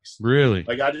face. Really?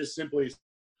 Like I just simply,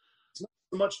 it's not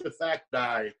so much the fact that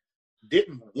I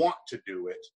didn't want to do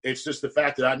it. It's just the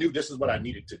fact that I knew this is what I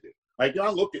needed to do. Like, you know,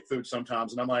 I look at food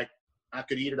sometimes and I'm like, I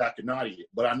could eat it, I could not eat it,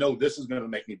 but I know this is going to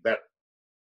make me better.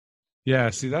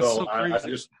 Yeah, see, that's so crazy. I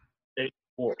just take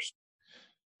force.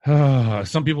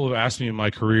 Some people have asked me in my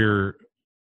career,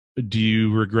 do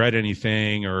you regret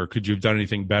anything or could you have done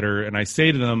anything better? And I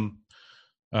say to them,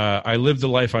 I lived the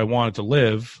life I wanted to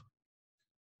live,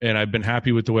 and I've been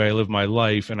happy with the way I live my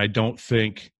life, and I don't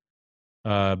think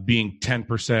being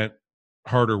 10%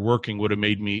 harder working would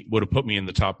have put me in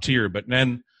the top tier. But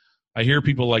then I hear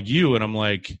people like you, and I'm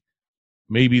like,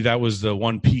 maybe that was the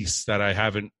one piece that I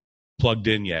haven't plugged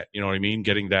in yet. You know what I mean?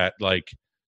 Getting that, like,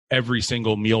 every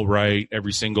single meal right,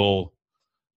 every single,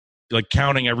 like,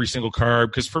 counting every single carb.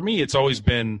 Because for me, it's always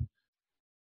been,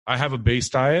 I have a base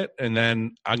diet, and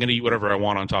then I'm going to eat whatever I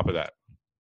want on top of that.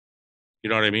 You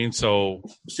know what I mean? So,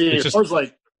 see, as far as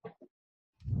like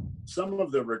some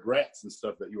of the regrets and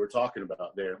stuff that you were talking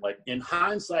about there, like in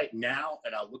hindsight now,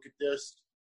 and I look at this,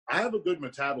 I have a good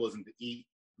metabolism to eat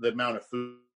the amount of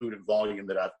food and volume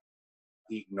that I've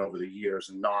eaten over the years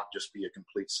and not just be a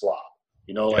complete slob.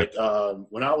 You know, like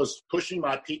when I was pushing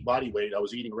my peak body weight, I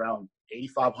was eating around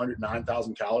 8,500,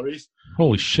 9,000 calories.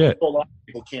 Holy shit. A lot of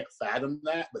people can't fathom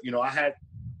that, but, you know, I had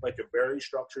like a very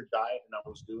structured diet and I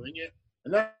was doing it.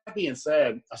 And that being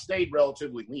said, I stayed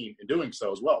relatively lean in doing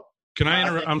so as well. Can I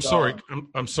interrupt? I'm sorry.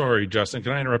 I'm sorry, Justin.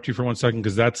 Can I interrupt you for 1 second?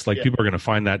 Because that's like, people are going to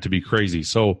find that to be crazy.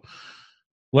 So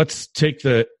let's take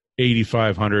the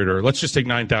 8,500, or let's just take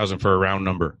 9,000 for a round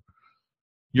number.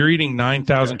 You're eating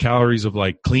 9,000 calories of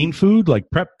like clean food, like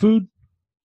prep food?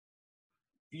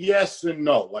 Yes and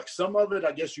no. Like some of it,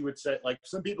 I guess you would say, like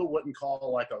some people wouldn't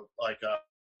call like a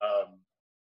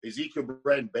Ezekiel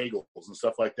bread and bagels and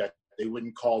stuff like that. They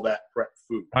wouldn't call that prep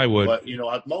food. I would. But, you know,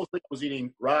 I mostly was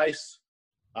eating rice.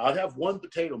 I'd have one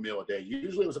potato meal a day.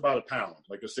 Usually it was about a pound,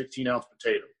 like a 16-ounce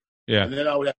potato. Yeah. And then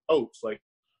I would have oats. Like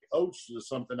oats is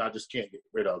something I just can't get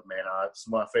rid of, man. It's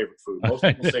my favorite food. Most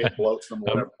people say it bloats them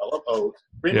or whatever. I love oats.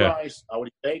 Cream rice. I would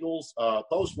eat bagels.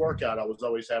 Post-workout, I was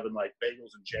always having like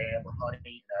bagels and jam or honey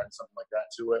and adding something like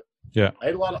that to it. Yeah. I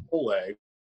ate a lot of whole eggs.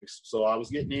 So I was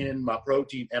getting in my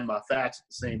protein and my fats at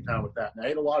the same time with that. And I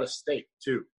ate a lot of steak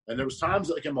too. And there was times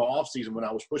like in my off season when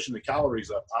I was pushing the calories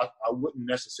up, I wouldn't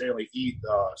necessarily eat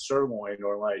sirloin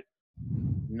or like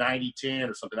 90-10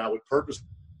 or something. I would purposely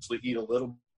eat a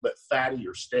little bit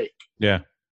fattier steak. Yeah.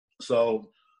 So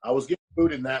I was getting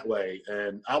food in that way,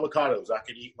 and avocados. I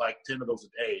could eat like 10 of those a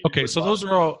day. Okay, so those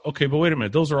are all okay, but wait a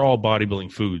minute. Those are all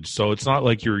bodybuilding foods, so it's not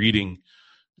like you're eating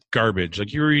garbage.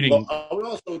 Like you're eating. Well, I would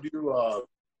also do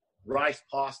rice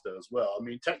pasta as well. I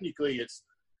mean, technically,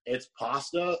 it's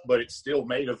pasta, but it's still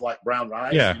made of like brown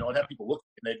rice. Yeah. You know, I'd have people look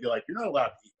and they'd be like, "You're not allowed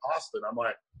to eat pasta," and I'm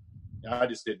like, I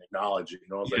just didn't acknowledge it. You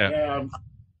know, I was like, "Yeah,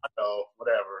 I know,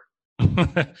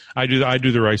 whatever." I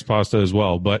do the rice pasta as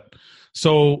well, but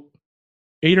so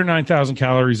 8,000 or 9,000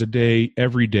 calories a day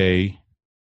every day,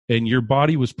 and your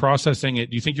body was processing it.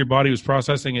 Do you think your body was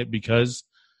processing it because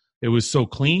it was so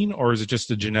clean, or is it just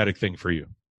a genetic thing for you?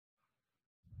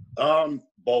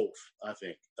 Both, I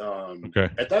think. Okay.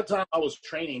 At that time, I was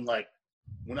training like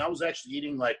when I was actually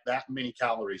eating like that many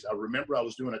calories. I remember I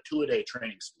was doing a 2-a-day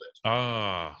training split.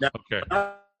 Ah, now, okay.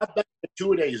 I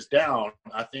 2-a-days down,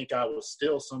 I think I was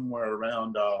still somewhere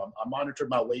around. I monitored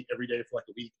my weight every day for like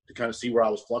a week to kind of see where I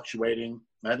was fluctuating.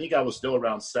 And I think I was still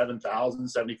around 7,000,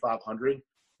 7,500.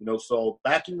 You know, so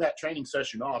backing that training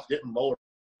session off didn't lower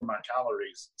my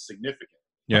calories significantly.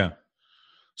 Yeah.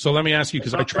 So let me ask you,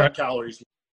 because I tried calories.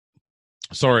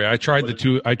 Sorry, I tried the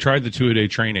 2-a-day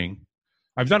training.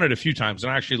 I've done it a few times,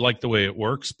 and I actually like the way it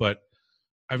works, but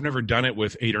I've never done it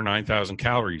with 8,000 or 9,000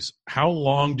 calories. How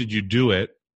long did you do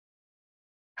it?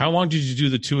 How long did you do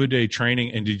the 2-a-day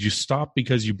training, and did you stop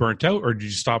because you burnt out, or did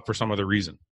you stop for some other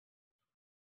reason?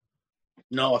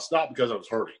 No, I stopped because I was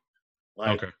hurting.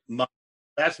 Like, okay.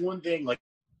 That's one thing. Like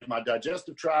my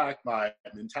digestive tract, my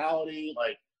mentality,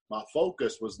 like my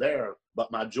focus was there,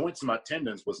 but my joints and my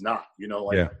tendons was not. You know,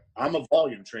 like I'm a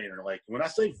volume trainer. Like when I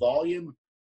say volume,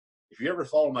 if you ever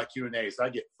follow my Q&As, I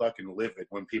get fucking livid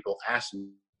when people ask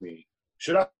me,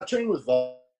 should I train with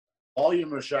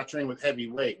volume or should I train with heavy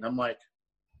weight? And I'm like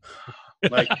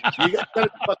you got to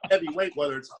fuck heavy weight,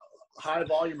 whether it's high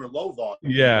volume or low volume.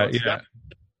 Yeah, you know,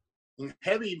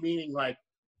 heavy meaning like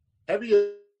heavy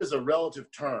is a relative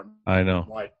term. I know.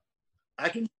 Like I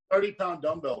can 30-pound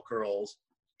dumbbell curls,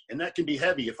 and that can be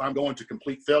heavy if I'm going to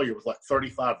complete failure with like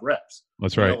 35 reps.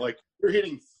 That's right. You know, like you're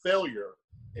hitting failure,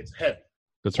 it's heavy.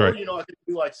 That's right. Or, you know, I could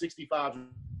do like 65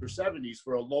 or 70s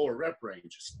for a lower rep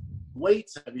range.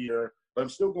 Weight's heavier, but I'm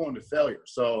still going to failure.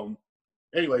 So,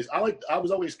 anyways, I was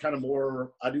always kind of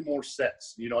more. I do more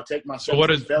sets. You know, I take my. So what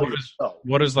does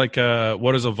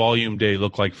a volume day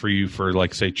look like for you for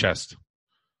like say chest?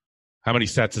 How many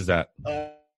sets is that?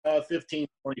 15,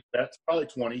 20 sets, probably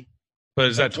 20. But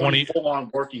is that 20 full-on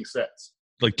working sets?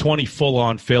 Like 20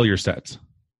 full-on failure sets?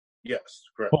 Yes,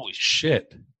 correct. Holy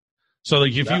shit! So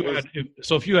like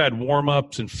if you had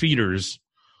warm-ups and feeders,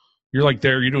 you're like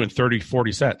there. You're doing 30,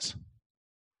 40 sets.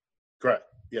 Correct.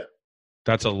 Yeah.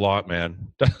 That's a lot,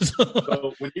 man.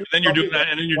 So when you then you're doing that,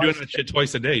 and then you're doing that shit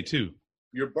twice a day too.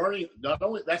 You're burning. Not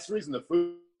only that's the reason the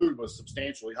food was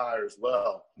substantially higher as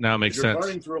well. Now it makes sense. You're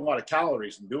burning through a lot of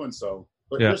calories in doing so.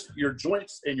 But just your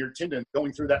joints and your tendons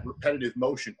going through that repetitive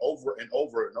motion over and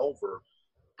over and over,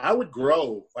 I would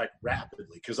grow like rapidly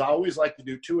because I always like to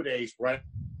do 2-a-days right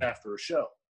after a show.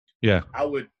 Yeah. I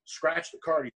would scratch the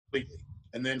cardio completely.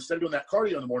 And then instead of doing that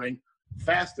cardio in the morning,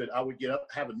 fasted, I would get up,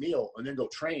 have a meal, and then go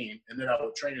train. And then I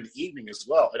would train in the evening as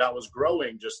well. And I was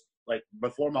growing just like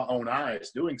before my own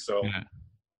eyes doing so. Yeah.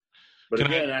 But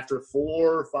after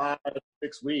 4, 5,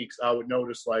 6 weeks, I would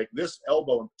notice like this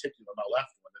elbow in particular, my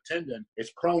left one, the tendon,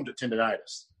 is prone to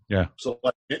tendonitis. Yeah. So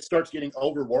like it starts getting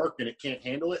overworked and it can't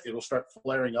handle it. It'll start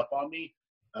flaring up on me.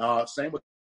 Same with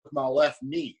my left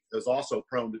knee is also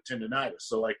prone to tendonitis.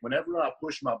 So like whenever I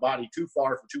push my body too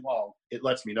far for too long, it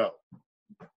lets me know.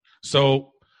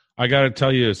 So I got to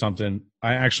tell you something.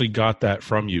 I actually got that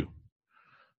from you.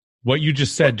 What you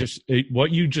just said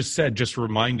just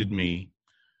reminded me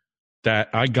that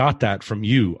I got that from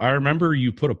you. I remember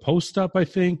you put a post up, I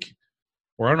think,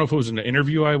 or I don't know if it was an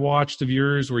interview I watched of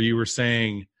yours where you were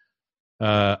saying,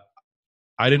 I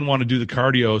didn't want to do the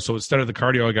cardio, so instead of the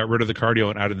cardio, I got rid of the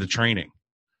cardio and added the training,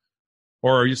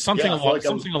 or something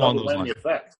along those lines.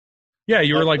 Effect. Yeah,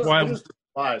 you were like, "Why?" Just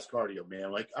despise cardio,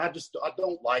 man. Like I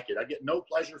don't like it. I get no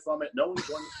pleasure from it, no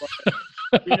enjoyment from it.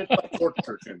 I mean, it's like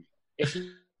torture to me. It's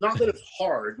not that it's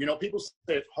hard. You know, people say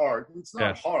it's hard. It's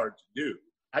not hard to do.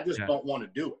 I just don't want to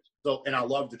do it. So, and I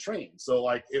love to train. So,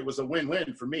 like, it was a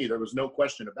win-win for me. There was no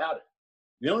question about it.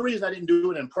 The only reason I didn't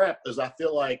do it in prep is I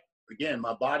feel like, again,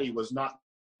 my body was not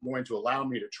going to allow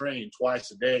me to train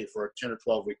twice a day for a 10 or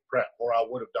 12-week prep, or I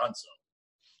would have done so.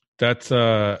 That's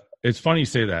it's funny you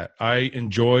say that. I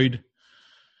enjoyed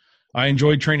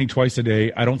training twice a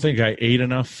day. I don't think I ate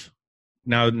enough.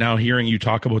 Now hearing you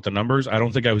talk about the numbers, I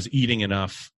don't think I was eating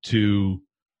enough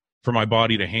for my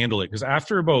body to handle it. Because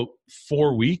after about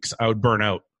 4 weeks, I would burn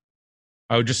out.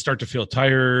 I would just start to feel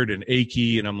tired and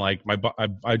achy, and I'm like,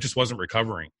 I just wasn't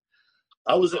recovering.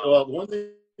 One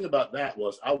thing about that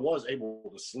was I was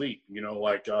able to sleep.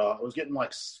 I was getting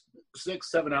like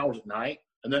 6-7 hours at night,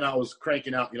 and then I was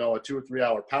cranking out, a 2 or 3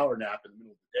 hour power nap in the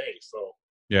middle of the day. So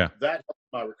yeah, that helped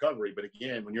my recovery. But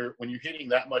again, when you're hitting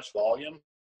that much volume,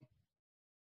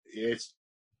 it's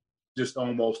just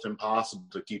almost impossible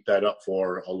to keep that up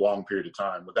for a long period of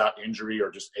time without injury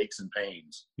or just aches and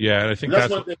pains. Yeah, and I think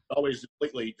that's one thing that always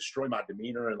completely destroy my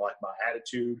demeanor and like my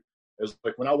attitude is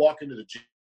like when I walk into the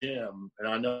gym and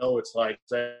I know it's like,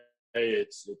 say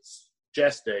it's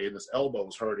chest day and this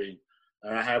elbow's hurting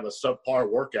and I have a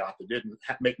subpar workout that didn't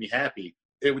make me happy,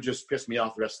 it would just piss me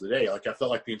off the rest of the day. Like I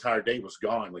felt like the entire day was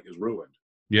gone, like it was ruined.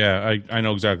 Yeah, I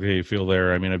know exactly how you feel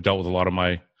there. I mean, I've dealt with a lot of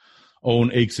my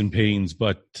own aches and pains,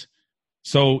 but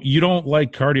so you don't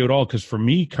like cardio at all? Because for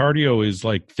me, cardio is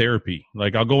like therapy.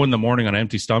 Like I'll go in the morning on an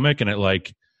empty stomach and it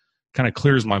like kind of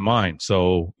clears my mind.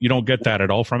 So you don't get that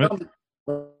at all from it?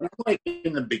 When I'm like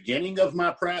in the beginning of my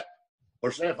prep,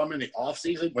 or say if I'm in the off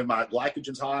season when my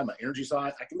glycogen's high, my energy's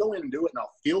high, I can go in and do it and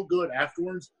I'll feel good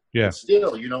afterwards. Yeah. But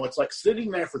still, it's like sitting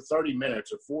there for 30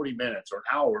 minutes or 40 minutes or an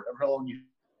hour, whatever how long you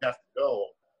have to go.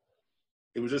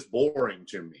 It was just boring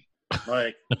to me.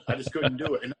 Like I just couldn't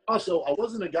do it. And also I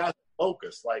wasn't a guy who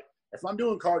focused. Like if I'm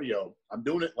doing cardio, I'm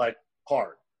doing it like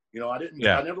hard. I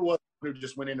never was who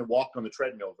just went in and walked on the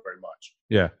treadmill very much.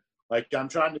 Yeah. Like I'm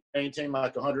trying to maintain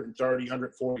like 130,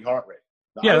 140 heart rate.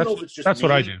 Now, yeah, I don't know if it's just that's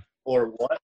what I do. Or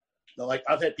what. Like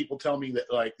I've had people tell me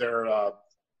that like they're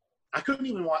I couldn't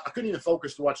even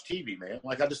focus to watch TV, man.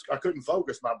 Like I couldn't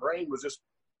focus. My brain was just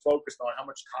focused on how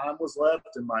much time was left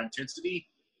and my intensity.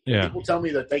 Yeah. People tell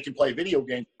me that they can play video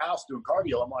games in the house doing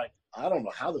cardio. I'm like, I don't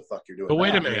know how the fuck you're doing that. But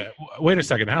wait a minute. Wait a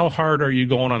second. How hard are you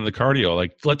going on the cardio?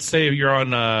 Like, let's say you're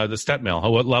on the step mill.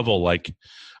 What level? Like,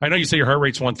 I know you say your heart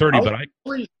rate's 130,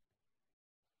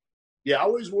 I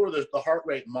always wore the heart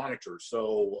rate monitor.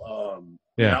 So,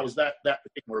 yeah, I was that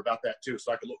particular about that too.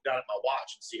 So I could look down at my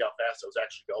watch and see how fast I was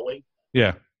actually going.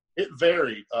 Yeah. It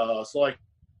varied. So like,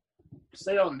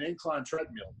 say on an incline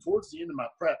treadmill, towards the end of my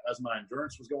prep, as my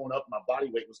endurance was going up, my body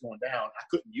weight was going down, I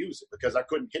couldn't use it because I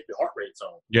couldn't hit the heart rate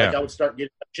zone. Yeah. Like I would start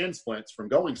getting chin splints from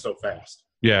going so fast.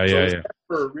 Yeah,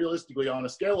 Realistically, on a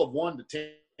scale of 1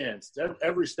 to 10,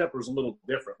 every stepper is a little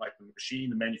different, like the machine,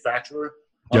 the manufacturer.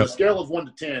 On a scale of 1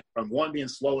 to 10, from 1 being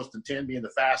slowest and 10 being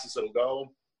the fastest it'll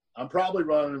go, I'm probably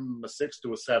running a 6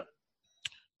 to a 7.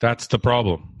 That's the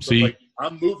problem. So See, like,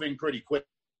 I'm moving pretty quick.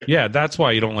 Yeah, that's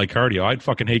why you don't like cardio. I'd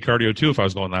fucking hate cardio too if I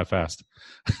was going that fast.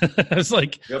 It's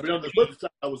like, yeah, but on the flip side,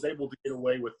 I was able to get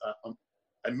away with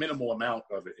a minimal amount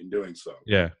of it in doing so.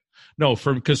 Yeah, no,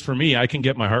 because for me, I can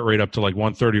get my heart rate up to like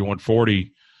 130,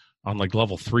 140 on like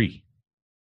level 3.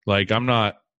 Like I'm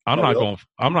not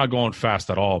going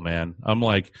fast at all, man. I'm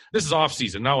like, this is off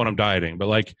season, not when I'm dieting, but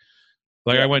like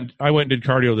I went and did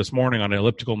cardio this morning on an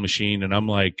elliptical machine, and I'm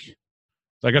like,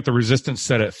 I got the resistance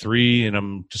set at 3, and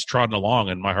I'm just trotting along,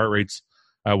 and my heart rate's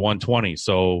at 120.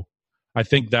 So I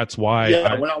think that's why.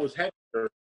 Yeah, when I was heavier,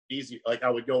 easy, like I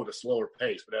would go at a slower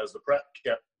pace, but as the prep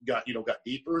got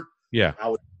deeper, yeah,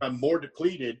 I'm more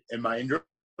depleted, and my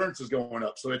endurance is going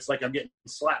up. So it's like I'm getting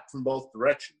slapped from both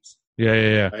directions.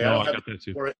 Yeah. Like, No, I got that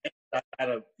too.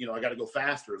 I gotta go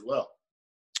faster as well.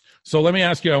 So let me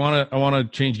ask you. I want to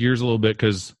change gears a little bit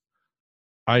because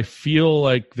I feel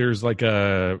like there's like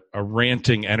a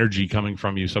ranting energy coming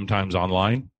from you sometimes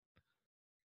online.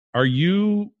 Do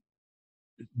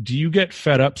you get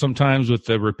fed up sometimes with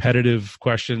the repetitive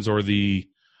questions or the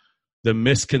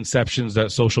misconceptions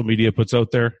that social media puts out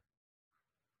there?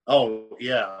 Oh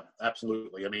yeah,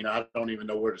 absolutely. I mean, I don't even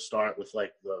know where to start with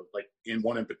like in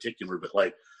one in particular, but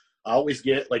like I always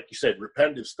get, like you said,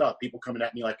 repetitive stuff. People coming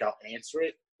at me like I'll answer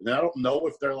it, and then I don't know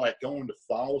if they're like going to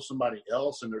follow somebody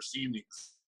else and they're seeing the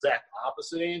exact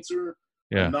opposite answer.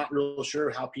 Yeah. I'm not real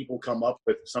sure how people come up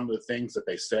with some of the things that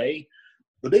they say.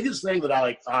 The biggest thing that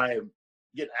I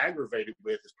get aggravated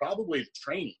with is probably the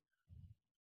training.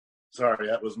 Sorry,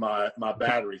 that was my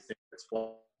battery thing that's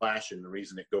flashing. The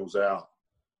reason it goes out.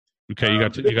 Okay, you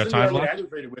got time left?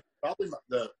 Aggravated with probably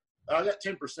I got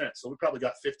 10%, so we probably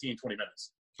got 15, 20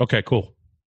 minutes. Okay, cool.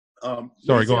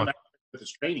 Sorry, go on. With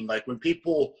this training, like when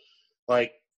people I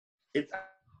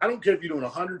don't care if you're doing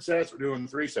 100 sets or doing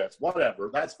 3 sets, whatever,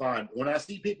 that's fine. When I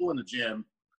see people in the gym,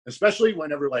 especially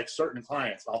whenever like certain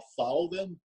clients, I'll follow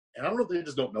them, and I don't know if they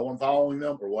just don't know I'm following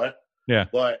them or what. Yeah.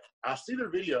 But I'll see their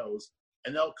videos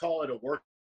and they'll call it a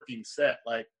working set.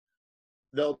 Like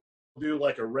they'll do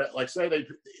like a rep, like say they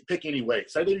pick any weight,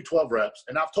 say they do 12 reps,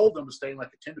 and I've told them to stay in like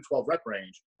a 10 to 12 rep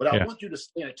range, but I want you to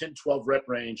stay in a 10 to 12 rep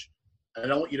range,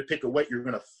 and I want you to pick a weight you're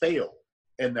going to fail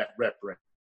in that rep range.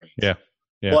 Yeah.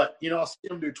 But, I'll see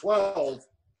them do 12, and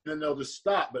then they'll just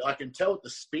stop. But I can tell at the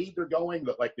speed they're going,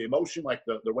 but like the emotion, like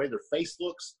the way their face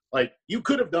looks, like you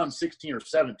could have done 16 or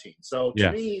 17. So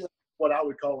to me, what I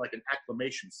would call like an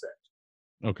acclimation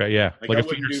set. Okay, yeah. Like a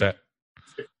feeder set.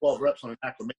 12 reps on an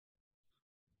acclimation.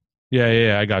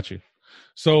 Yeah, I got you.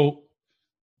 So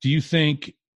do you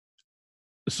think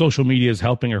social media is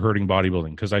helping or hurting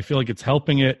bodybuilding? Because I feel like it's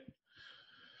helping it.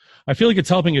 I feel like it's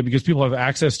helping it because people have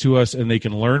access to us and they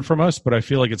can learn from us, but I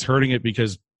feel like it's hurting it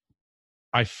because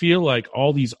I feel like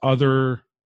all these other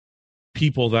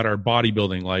people that are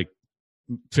bodybuilding, like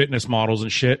fitness models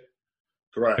and shit.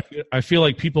 Correct. I feel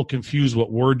like people confuse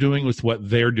what we're doing with what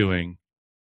they're doing.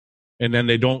 And then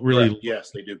they don't really. Correct.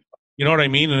 Yes, they do. You know what I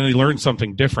mean? And they learn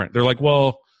something different. They're like,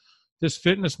 well, this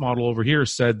fitness model over here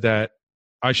said that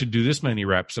I should do this many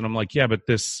reps. And I'm like, yeah, but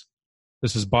this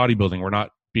is bodybuilding. We're not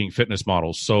being fitness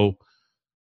models. So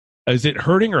is it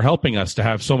hurting or helping us to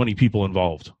have so many people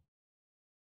involved?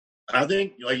 I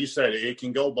think, like you said, it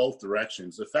can go both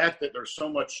directions. The fact that there's so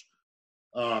much,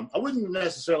 I wouldn't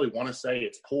necessarily want to say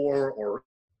it's poor or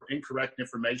incorrect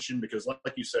information, because like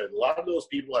you said, a lot of those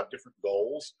people have different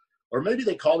goals, or maybe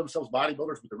they call themselves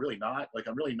bodybuilders, but they're really not. Like,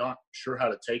 I'm really not sure how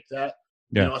to take that.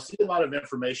 Yeah. I see a lot of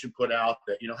information put out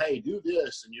that, hey, do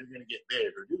this and you're going to get big,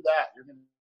 or do that, you're going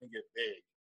to get big.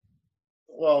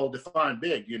 Well, define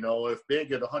big. If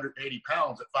big at 180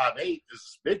 pounds at 5'8"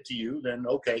 is big to you, then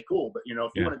okay, cool. But,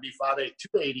 if you want to be 5'8",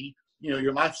 280,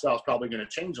 your lifestyle is probably going to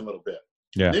change a little bit.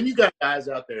 Yeah. Then you got guys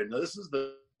out there. Now, this is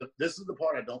the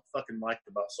part I don't fucking like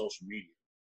about social media.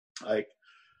 Like,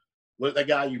 what that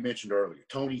guy you mentioned earlier,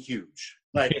 Tony Huge.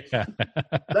 Like,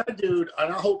 that dude,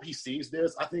 and I hope he sees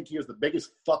this. I think he is the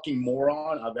biggest fucking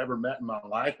moron I've ever met in my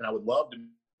life, and I would love to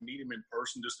meet him in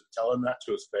person just to tell him that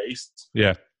to his face.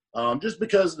 Yeah. Just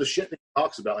because of the shit that he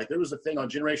talks about. Like, there was a thing on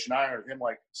Generation Iron of him,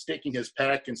 like, sticking his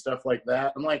pec and stuff like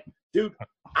that. I'm like, dude,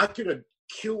 I could have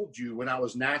killed you when I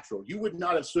was natural. You would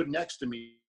not have stood next to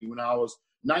me when I was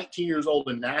 19 years old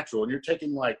and natural, and you're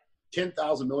taking, like,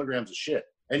 10,000 milligrams of shit.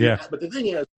 And but the thing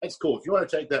is, that's cool. If you want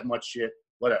to take that much shit,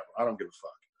 whatever. I don't give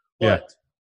a fuck.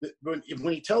 But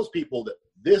when he tells people that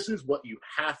this is what you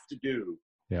have to do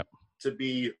to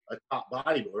be a top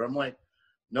bodybuilder, I'm like,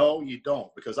 no, you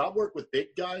don't. Because I work with big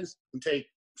guys who take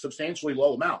substantially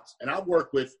low amounts, and I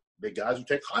work with big guys who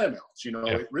take high amounts.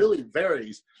 It really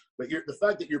varies. But the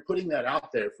fact that you're putting that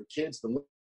out there for kids to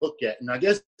look at, and I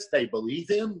guess they believe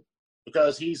him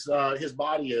because he's his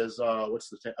body is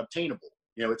obtainable.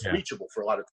 It's reachable for a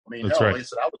lot of people. I mean, That's hell, right. like I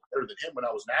said, I was better than him when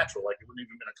I was natural. Like, it wouldn't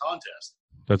even been a contest.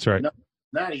 That's right.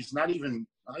 Now he's not even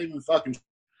fucking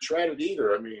shredded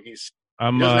either. I mean, he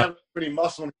doesn't have any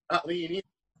muscle and not lean either.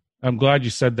 I'm glad you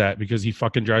said that, because he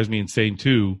fucking drives me insane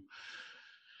too.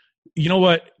 You know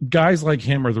what? Guys like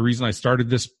him are the reason I started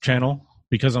this channel,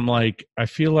 because I'm like, I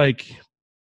feel like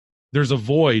there's a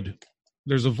void.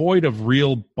 There's a void of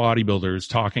real bodybuilders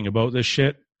talking about this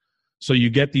shit. So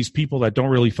you get these people that don't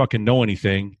really fucking know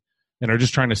anything and are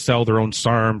just trying to sell their own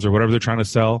SARMs or whatever they're trying to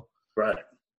sell. Right.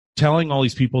 Telling all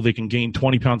these people they can gain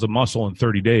 20 pounds of muscle in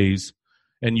 30 days,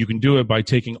 and you can do it by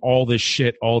taking all this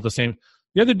shit all the same.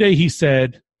 The other day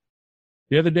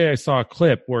I saw a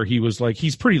clip where he was like,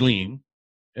 he's pretty lean,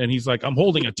 and he's like, I'm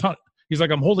holding a ton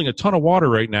of water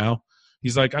right now.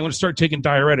 He's like, I'm going to start taking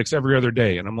diuretics every other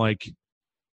day. And I'm like,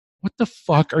 what the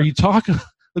fuck are you talking?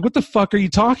 Like, what the fuck are you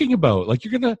talking about? Like,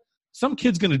 some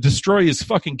kid's going to destroy his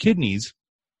fucking kidneys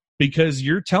because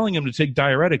you're telling him to take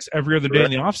diuretics every other day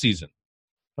in the off season.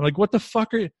 I'm like, what the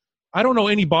fuck are you? I don't know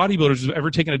any bodybuilders who've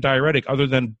ever taken a diuretic other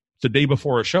than the day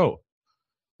before a show.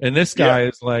 And this guy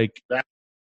is like,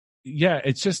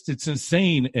 it's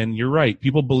insane. And you're right.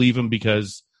 People believe him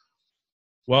because,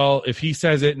 well, if he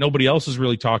says it, nobody else is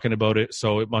really talking about it.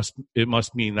 So it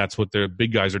must mean that's what the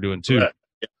big guys are doing too. Right.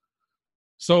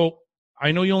 So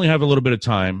I know you only have a little bit of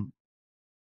time,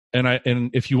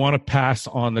 and if you want to pass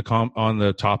on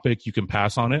the topic, you can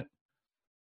pass on it,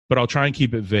 but I'll try and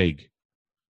keep it vague.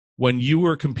 When you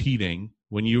were competing,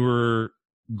 when you were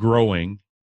growing,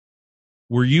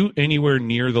 were you anywhere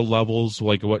near the levels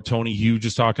like what Tony Huge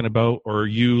is talking about? Or are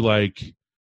you like,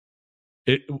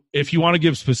 if you want to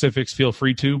give specifics, feel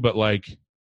free to, but like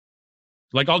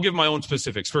I'll give my own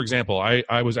specifics. For example,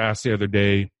 I was asked the other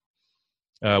day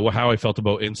how I felt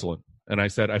about insulin. And I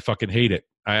said, I fucking hate it.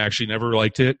 I actually never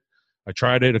liked it. I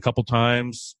tried it a couple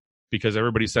times because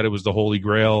everybody said it was the holy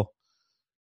grail.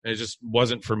 And it just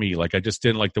wasn't for me. Like, I just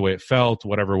didn't like the way it felt,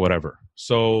 whatever.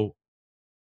 So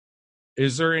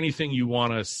is there anything you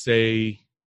want to say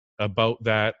about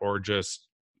that, or just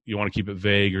you want to keep it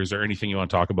vague, or is there anything you want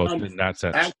to talk about in that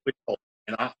sense? Actually,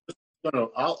 and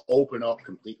I'll open up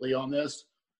completely on this.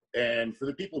 And for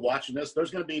the people watching this,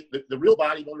 there's going to be the real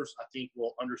bodybuilders, I think,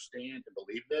 will understand and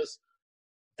believe this.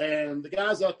 And the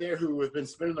guys out there who have been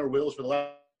spinning their wheels for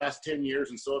the last 10 years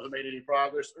and still haven't made any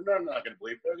progress, they're not going to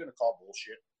believe it. They're going to call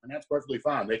bullshit. And that's perfectly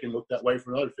fine. They can look that way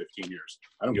for another 15 years.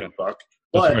 I don't give a fuck.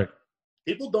 But right.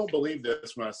 People don't believe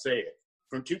this when I say it.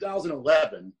 From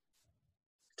 2011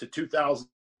 to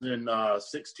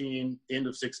 2016, end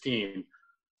of 16,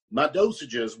 my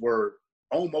dosages were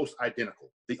almost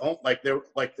identical. As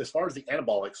far as the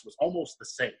anabolics was almost the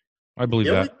same. I believe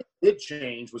the that. only thing that did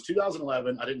change was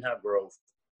 2011. I didn't have growth.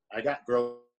 I got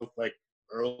growth like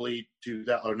late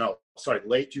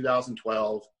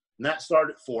 2012, and that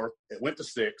started at 4. It went to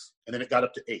 6, and then it got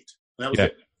up to 8, and that was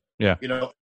it. Yeah. You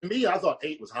know, to me, I thought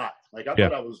 8 was high. Like I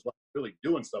thought I was really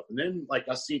doing stuff, and then like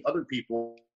I see other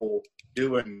people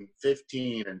doing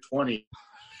 15 and 20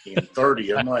 and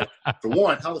 30. I'm like, for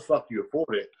one, how the fuck do you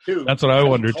afford it? Two, that's what I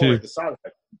wonder too. The side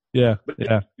effect. Yeah, but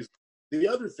the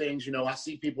other things, you know, I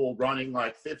see people running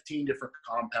like 15 different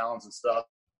compounds and stuff.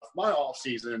 My off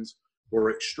seasons were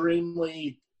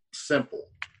extremely simple.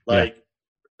 Like,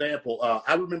 for example,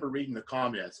 I remember reading the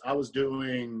comments. I was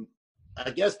doing a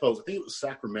guest pose. I think it was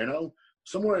Sacramento,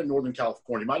 somewhere in Northern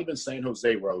California. It might have been San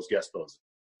Jose where I was guest posing.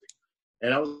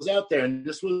 And I was out there, and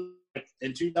this was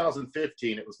in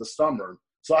 2015. It was the summer.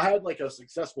 So I had like a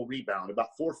successful rebound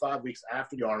about 4 or 5 weeks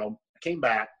after the Arnold. I came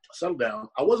back, settled down.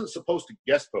 I wasn't supposed to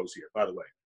guest pose here, by the way.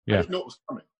 I didn't know it was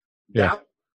coming. Dallas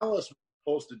was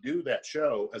supposed to do that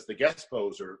show as the guest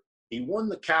poser. He won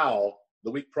the cow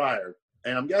the week prior,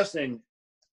 and I'm guessing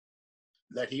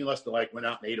that he must have like went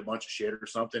out and ate a bunch of shit or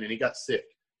something, and he got sick.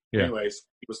 Anyways,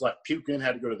 he was like puking,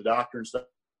 had to go to the doctor and stuff,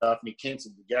 and he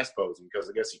canceled the guest posing because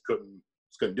I guess he couldn't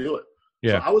do it.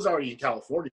 So I was already in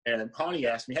California, and Connie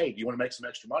asked me, "Hey, do you want to make some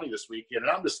extra money this weekend?"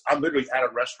 And I'm literally at a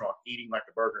restaurant eating like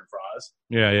a burger and fries.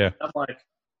 I'm like,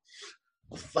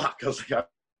 fuck. I was like,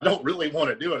 I don't really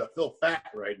want to do it. I feel fat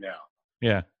right now.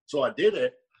 So I did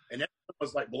it, and everyone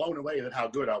was like blown away at how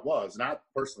good I was. And I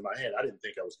personally, in my head, I didn't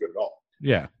think I was good at all.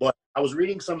 But I was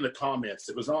reading some of the comments.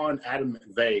 It was on Adam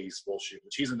McVeigh's bullshit,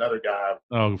 which he's another guy.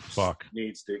 Oh fuck!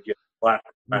 Needs to get flat.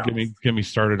 Get me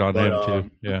started on him too.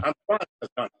 I'm trying to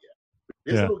done it yet.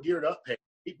 His little geared up page,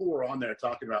 people were on there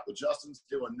talking about, well, Justin's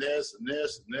doing this and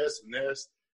this and this and this.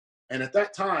 And at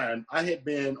that time, I had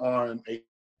been on a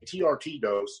TRT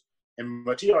dose, and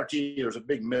my TRT, there's a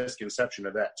big misconception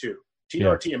of that too.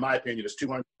 TRT, in my opinion, is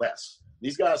 200 less.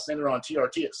 These guys send her on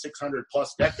TRT at 600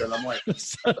 plus DECA, and I'm like,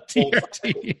 TRT,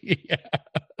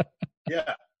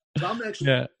 So I'm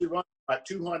actually running like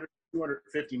 200,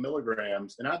 250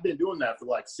 milligrams, and I've been doing that for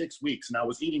like 6 weeks, and I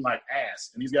was eating like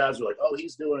ass. And these guys are like, "Oh,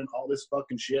 he's doing all this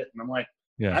fucking shit," and I'm like,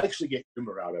 I actually get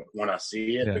humor out of it when I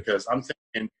see it because I'm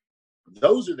thinking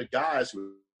those are the guys who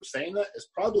are saying that is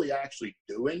probably actually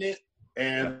doing it,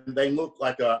 and they look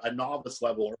like a novice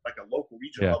level or like a local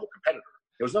regional level competitor.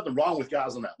 There's nothing wrong with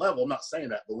guys on that level. I'm not saying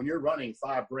that, but when you're running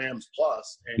 5 grams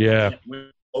plus and you can't win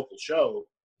a local show,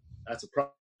 that's a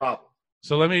problem.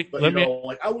 So let me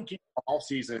like I would keep off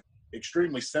season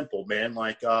extremely simple, man.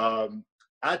 Like I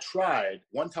tried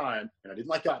one time, and I didn't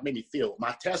like how it made me feel.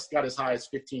 My test got as high as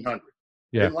 1,500.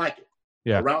 Didn't like it.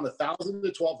 Around 1,000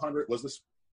 to 1,200 was the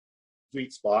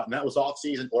sweet spot, and that was off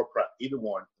season or prep, either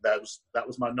one. That was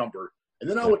my number. And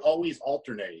then I would always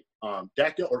alternate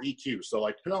DECA or EQ. So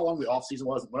like depending on how long the off season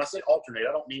was. When I say alternate,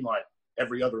 I don't mean like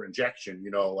every other injection.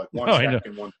 You know, like one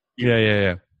second, one.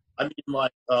 I mean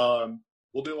like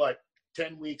we'll do like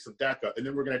 10 weeks of DECA, and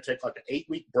then we're going to take like an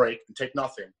 8-week break and take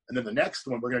nothing. And then the next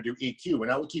one, we're going to do EQ,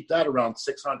 and I would keep that around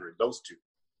 600, those two.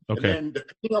 And then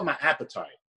depending on my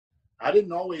appetite, I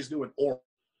didn't always do an oral.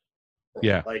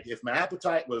 Like if my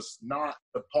appetite was not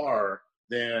the par,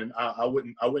 then I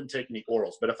wouldn't take any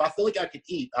orals. But if I feel like I could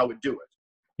eat, I would do it.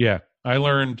 I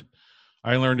learned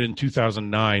in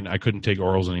 2009, I couldn't take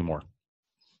orals anymore.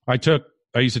 I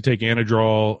used to take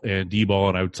Anadrol and D-bol,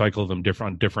 and I would cycle them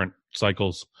on different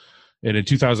cycles. And in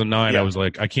 2009, I was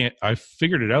like, I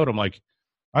figured it out. I'm like,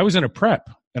 I was in a prep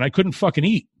and I couldn't fucking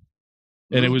eat.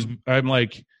 And I'm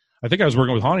like, I think I was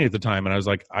working with Hani at the time, and I was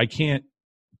like, I can't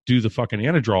do the fucking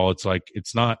Anadrol. It's like,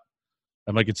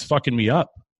 I'm like, it's fucking me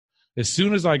up. As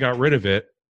soon as I got rid of it,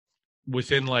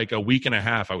 within like a week and a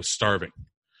half, I was starving.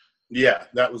 Yeah,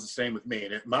 that was the same with me.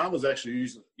 And mine was actually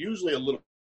usually a little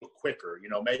quicker, you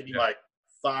know, maybe like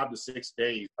 5 to 6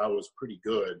 days, I was pretty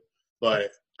good.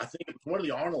 But I think it was one of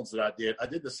the Arnolds that I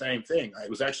did the same thing. It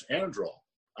was actually Anadrol.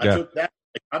 I took that.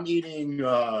 I'm eating,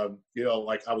 you know,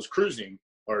 like I was cruising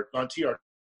or on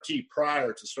TRT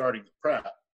prior to starting the prep.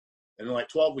 And then like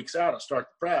 12 weeks out, I start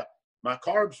the prep. My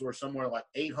carbs were somewhere like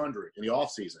 800 in the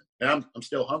off season. And I'm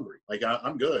still hungry. Like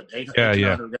I'm good.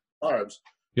 800 carbs.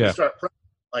 Yeah. Start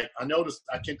like I noticed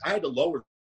I had to lower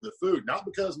the food, not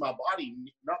because my body,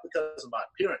 not because of my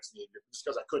appearance needed it, just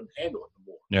because I couldn't handle it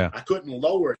anymore. Yeah. I couldn't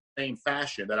lower it in the same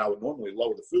fashion that I would normally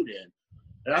lower the food in.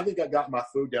 And I think I got my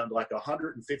food down to like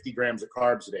 150 grams of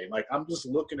carbs a day. Like I'm just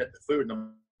looking at the food and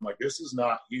I'm like, this is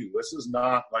not you. This is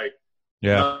not like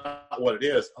not what it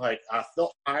is. Like I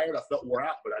felt tired, I felt wore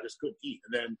out, but I just couldn't eat.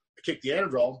 And then I kicked the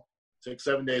Anadrol.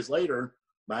 6-7 days later,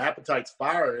 my appetite's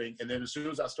firing, and then as soon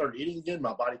as I started eating again,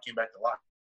 my body came back to life.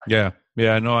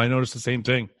 Yeah. No, I noticed the same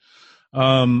thing.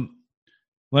 Let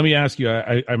me ask you.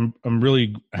 I'm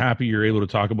really happy you're able to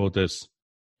talk about this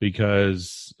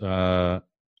because I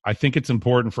think it's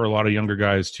important for a lot of younger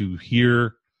guys to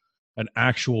hear an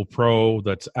actual pro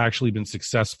that's actually been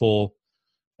successful,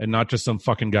 and not just some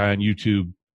fucking guy on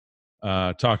YouTube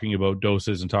talking about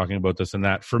doses and talking about this and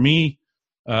that. For me,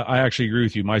 I actually agree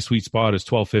with you. My sweet spot is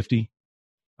 1250.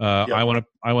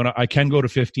 I can go to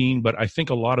 15, but I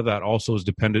think a lot of that also is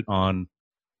dependent on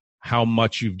how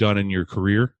much you've done in your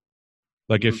career.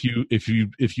 Like if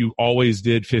you always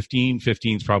did 15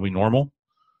 is probably normal.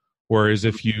 Whereas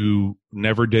if you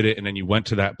never did it and then you went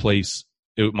to that place,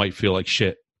 it might feel like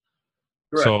shit.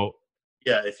 Correct. So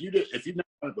yeah, if you've never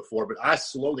done it before, but I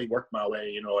slowly worked my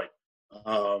way,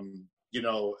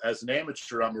 as an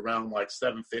amateur, I'm around like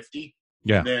 750.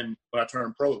 Yeah. And then when I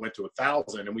turned pro, it went to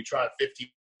 1,000, and we tried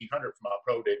 1,500 for my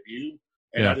pro debut.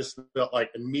 And I just felt like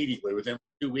immediately within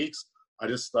 2 weeks, I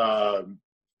just I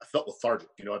felt lethargic.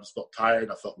 I just felt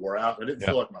tired. I felt wore out. I didn't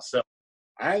feel like myself.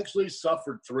 I actually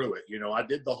suffered through it. I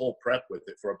did the whole prep with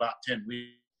it for about 10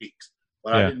 weeks,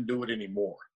 but I didn't do it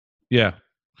anymore. Yeah.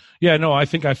 Yeah. No, I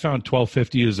think I found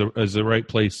 1250 is the right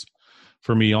place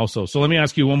for me also. So let me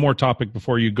ask you one more topic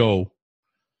before you go.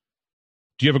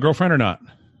 Do you have a girlfriend or not?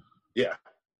 Yeah.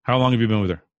 How long have you been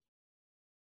with her?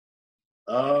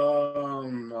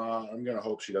 I'm gonna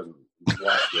hope she doesn't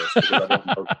watch this because I don't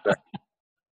know.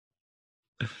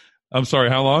 I'm sorry.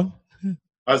 How long?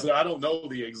 I said I don't know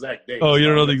the exact date. Oh, you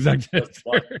don't know the exact date.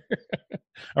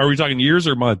 Are we talking years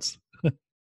or months?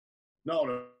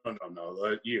 No.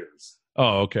 Years.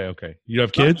 Oh, okay. You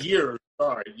have kids? Not years.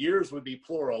 Sorry, years would be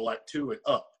plural, like 2 and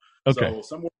up. Okay. So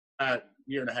somewhere at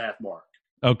year and a half mark.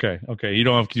 Okay. You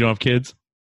don't have kids?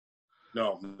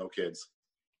 No kids.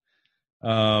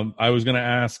 I was going to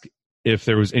ask if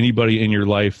there was anybody in your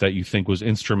life that you think was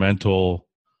instrumental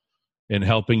in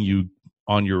helping you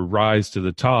on your rise to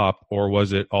the top, or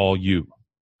was it all you?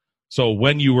 So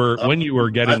when you were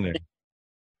getting there.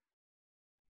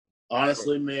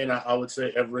 Honestly, man, I would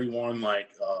say everyone, like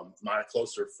my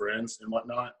closer friends and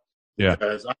whatnot. Yeah.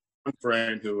 Because I have one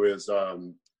friend who is,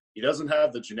 he doesn't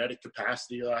have the genetic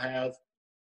capacity that I have,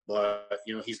 but,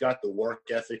 he's got the work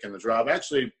ethic and the drive.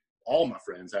 Actually, all my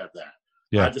friends have that.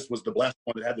 Yeah. I just was the blessed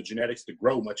one that had the genetics to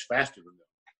grow much faster than them.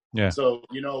 Yeah. So,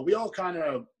 we all kind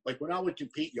of, like when I would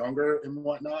compete younger and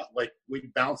whatnot, like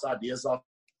we'd bounce ideas off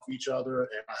each other,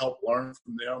 and I helped learn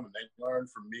from them and they learned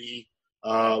from me.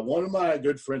 One of my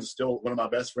good friends is still one of my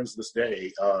best friends to this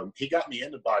day. He got me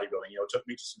into bodybuilding, took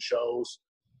me to some shows,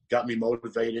 got me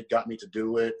motivated, got me to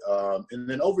do it. And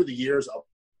then over the years, I've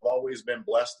always been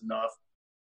blessed enough.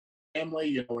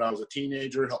 Family, when I was a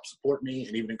teenager, helped support me.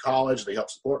 And even in college, they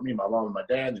helped support me. My mom and my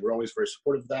dad, they were always very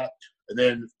supportive of that. And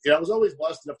then, I was always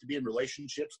blessed enough to be in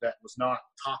relationships that was not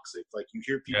toxic. Like you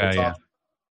hear people talk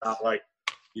about like,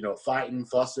 fighting,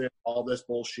 fussing, all this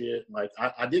bullshit. Like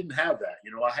I didn't have that.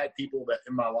 I had people that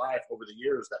in my life over the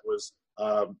years that was,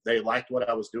 they liked what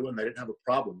I was doing. They didn't have a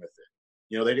problem with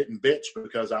it. They didn't bitch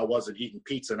because I wasn't eating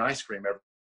pizza and ice cream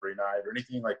every night or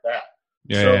anything like that.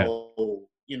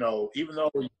 Even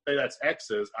though you say that's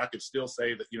exes, I could still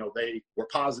say that, they were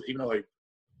positive, even though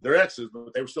they're exes,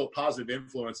 but they were still a positive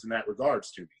influence in that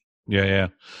regards to me. Yeah.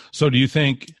 So do you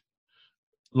think,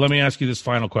 let me ask you this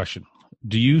final question.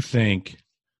 Do you think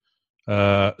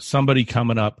somebody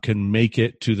coming up can make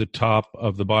it to the top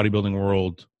of the bodybuilding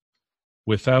world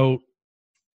without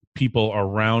people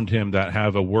around him that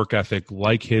have a work ethic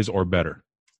like his or better?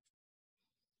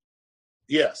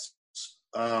 Yes.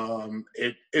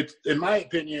 It's in my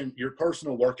opinion, your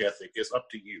personal work ethic is up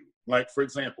to you. Like, for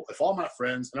example, if all my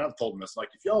friends, and I've told them this, like,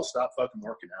 if y'all stop fucking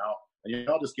working out and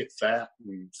y'all just get fat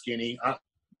and skinny, I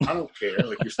don't care.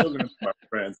 Like, you're still going to be my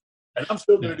friends, and I'm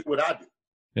still going to do what I do.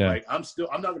 Yeah. Like, I'm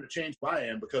not going to change who I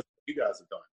am because of what you guys have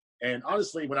done. And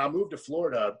honestly, when I moved to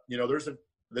Florida, there's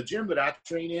the gym that I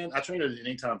train in, I train at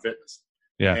Anytime Fitness.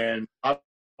 Yeah. And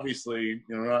obviously,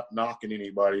 not knocking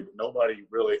anybody, but nobody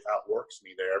really outworks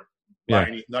me there.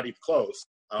 Not even close.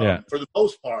 For the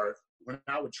most part, when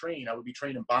I would train, I would be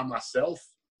training by myself.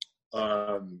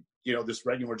 This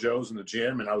regular Joe's in the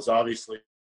gym, and I was obviously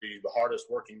the hardest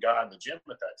working guy in the gym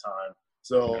at that time.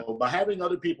 So by having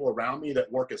other people around me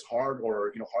that work as hard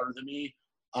or, harder than me,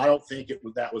 I don't think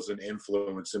that was an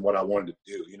influence in what I wanted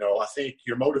to do. I think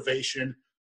your motivation,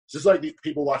 just like these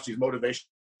people watch these motivational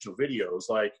videos,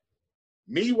 like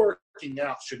me working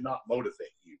out should not motivate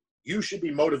you. You should be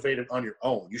motivated on your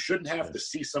own. You shouldn't have to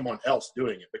see someone else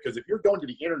doing it, because if you're going to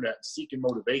the internet and seeking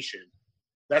motivation,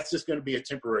 that's just going to be a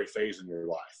temporary phase in your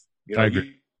life. I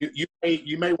agree.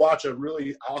 You may watch a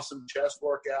really awesome chest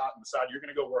workout and decide you're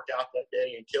going to go work out that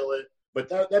day and kill it, but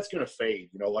that's going to fade.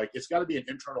 Like it's got to be an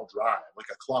internal drive, like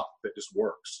a clock that just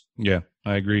works. Yeah,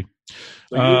 I agree.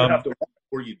 So you either have to work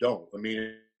or you don't. I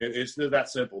mean, it's that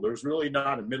simple. There's really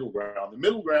not a middle ground. The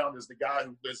middle ground is the guy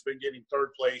who has been getting third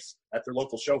place at their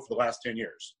local show for the last 10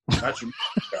 years. That's your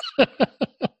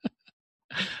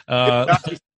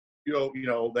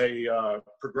they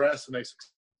progress and they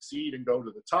succeed and go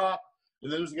to the top.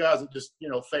 And there's the guys that just,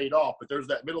 fade off. But there's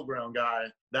that middle ground guy.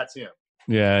 That's him.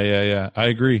 Yeah. I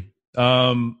agree.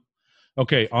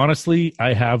 Okay, honestly,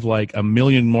 I have like a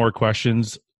million more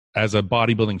questions as a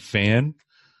bodybuilding fan.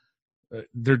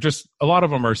 They're just, a lot of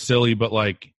them are silly, but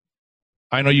like,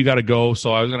 I know you got to go.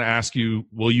 So I was going to ask you,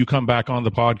 will you come back on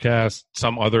the podcast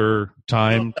some other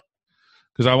time?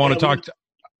 Because I want to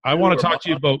talk to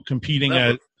you about competing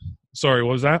at, sorry,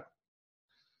 what was that?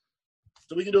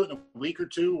 So we can do it in a week or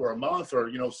two or a month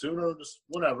or, sooner, just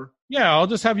whenever. Yeah, I'll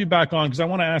just have you back on because I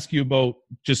want to ask you about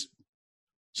just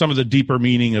some of the deeper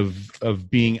meaning of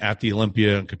being at the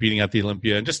Olympia and competing at the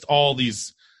Olympia and just all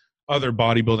these other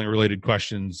bodybuilding related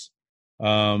questions.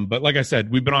 But like I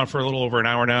said, we've been on for a little over an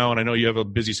hour now, and I know you have a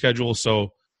busy schedule,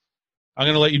 so I'm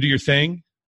going to let you do your thing.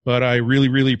 But I really,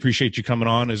 really appreciate you coming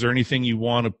on. Is there anything you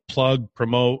want to plug,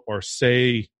 promote, or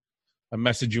say, a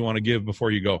message you want to give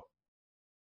before you go?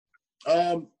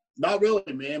 Not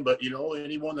really, man, but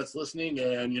anyone that's listening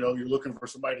and you're looking for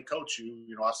somebody to coach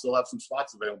you, I still have some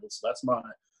spots available. So that's my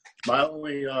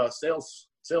only sales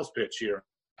pitch here.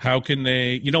 How can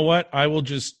they, you know what? I will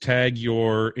just tag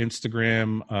your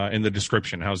Instagram in the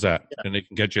description. How's that? Yeah. And they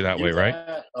can get you that way, right?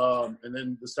 And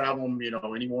then just have them,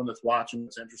 anyone that's watching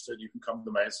that's interested, you can come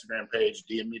to my Instagram page,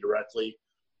 DM me directly,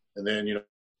 and then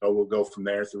we'll go from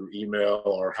there through email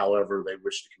or however they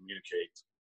wish to communicate.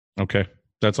 Okay.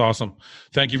 That's awesome.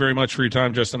 Thank you very much for your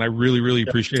time, Justin. I really, really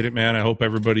appreciate it, man. I hope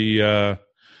everybody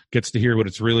gets to hear what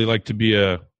it's really like to be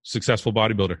a successful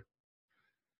bodybuilder.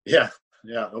 Yeah,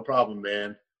 no problem,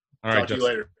 man. All right, Talk to you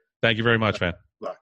later. Thank you very much, man.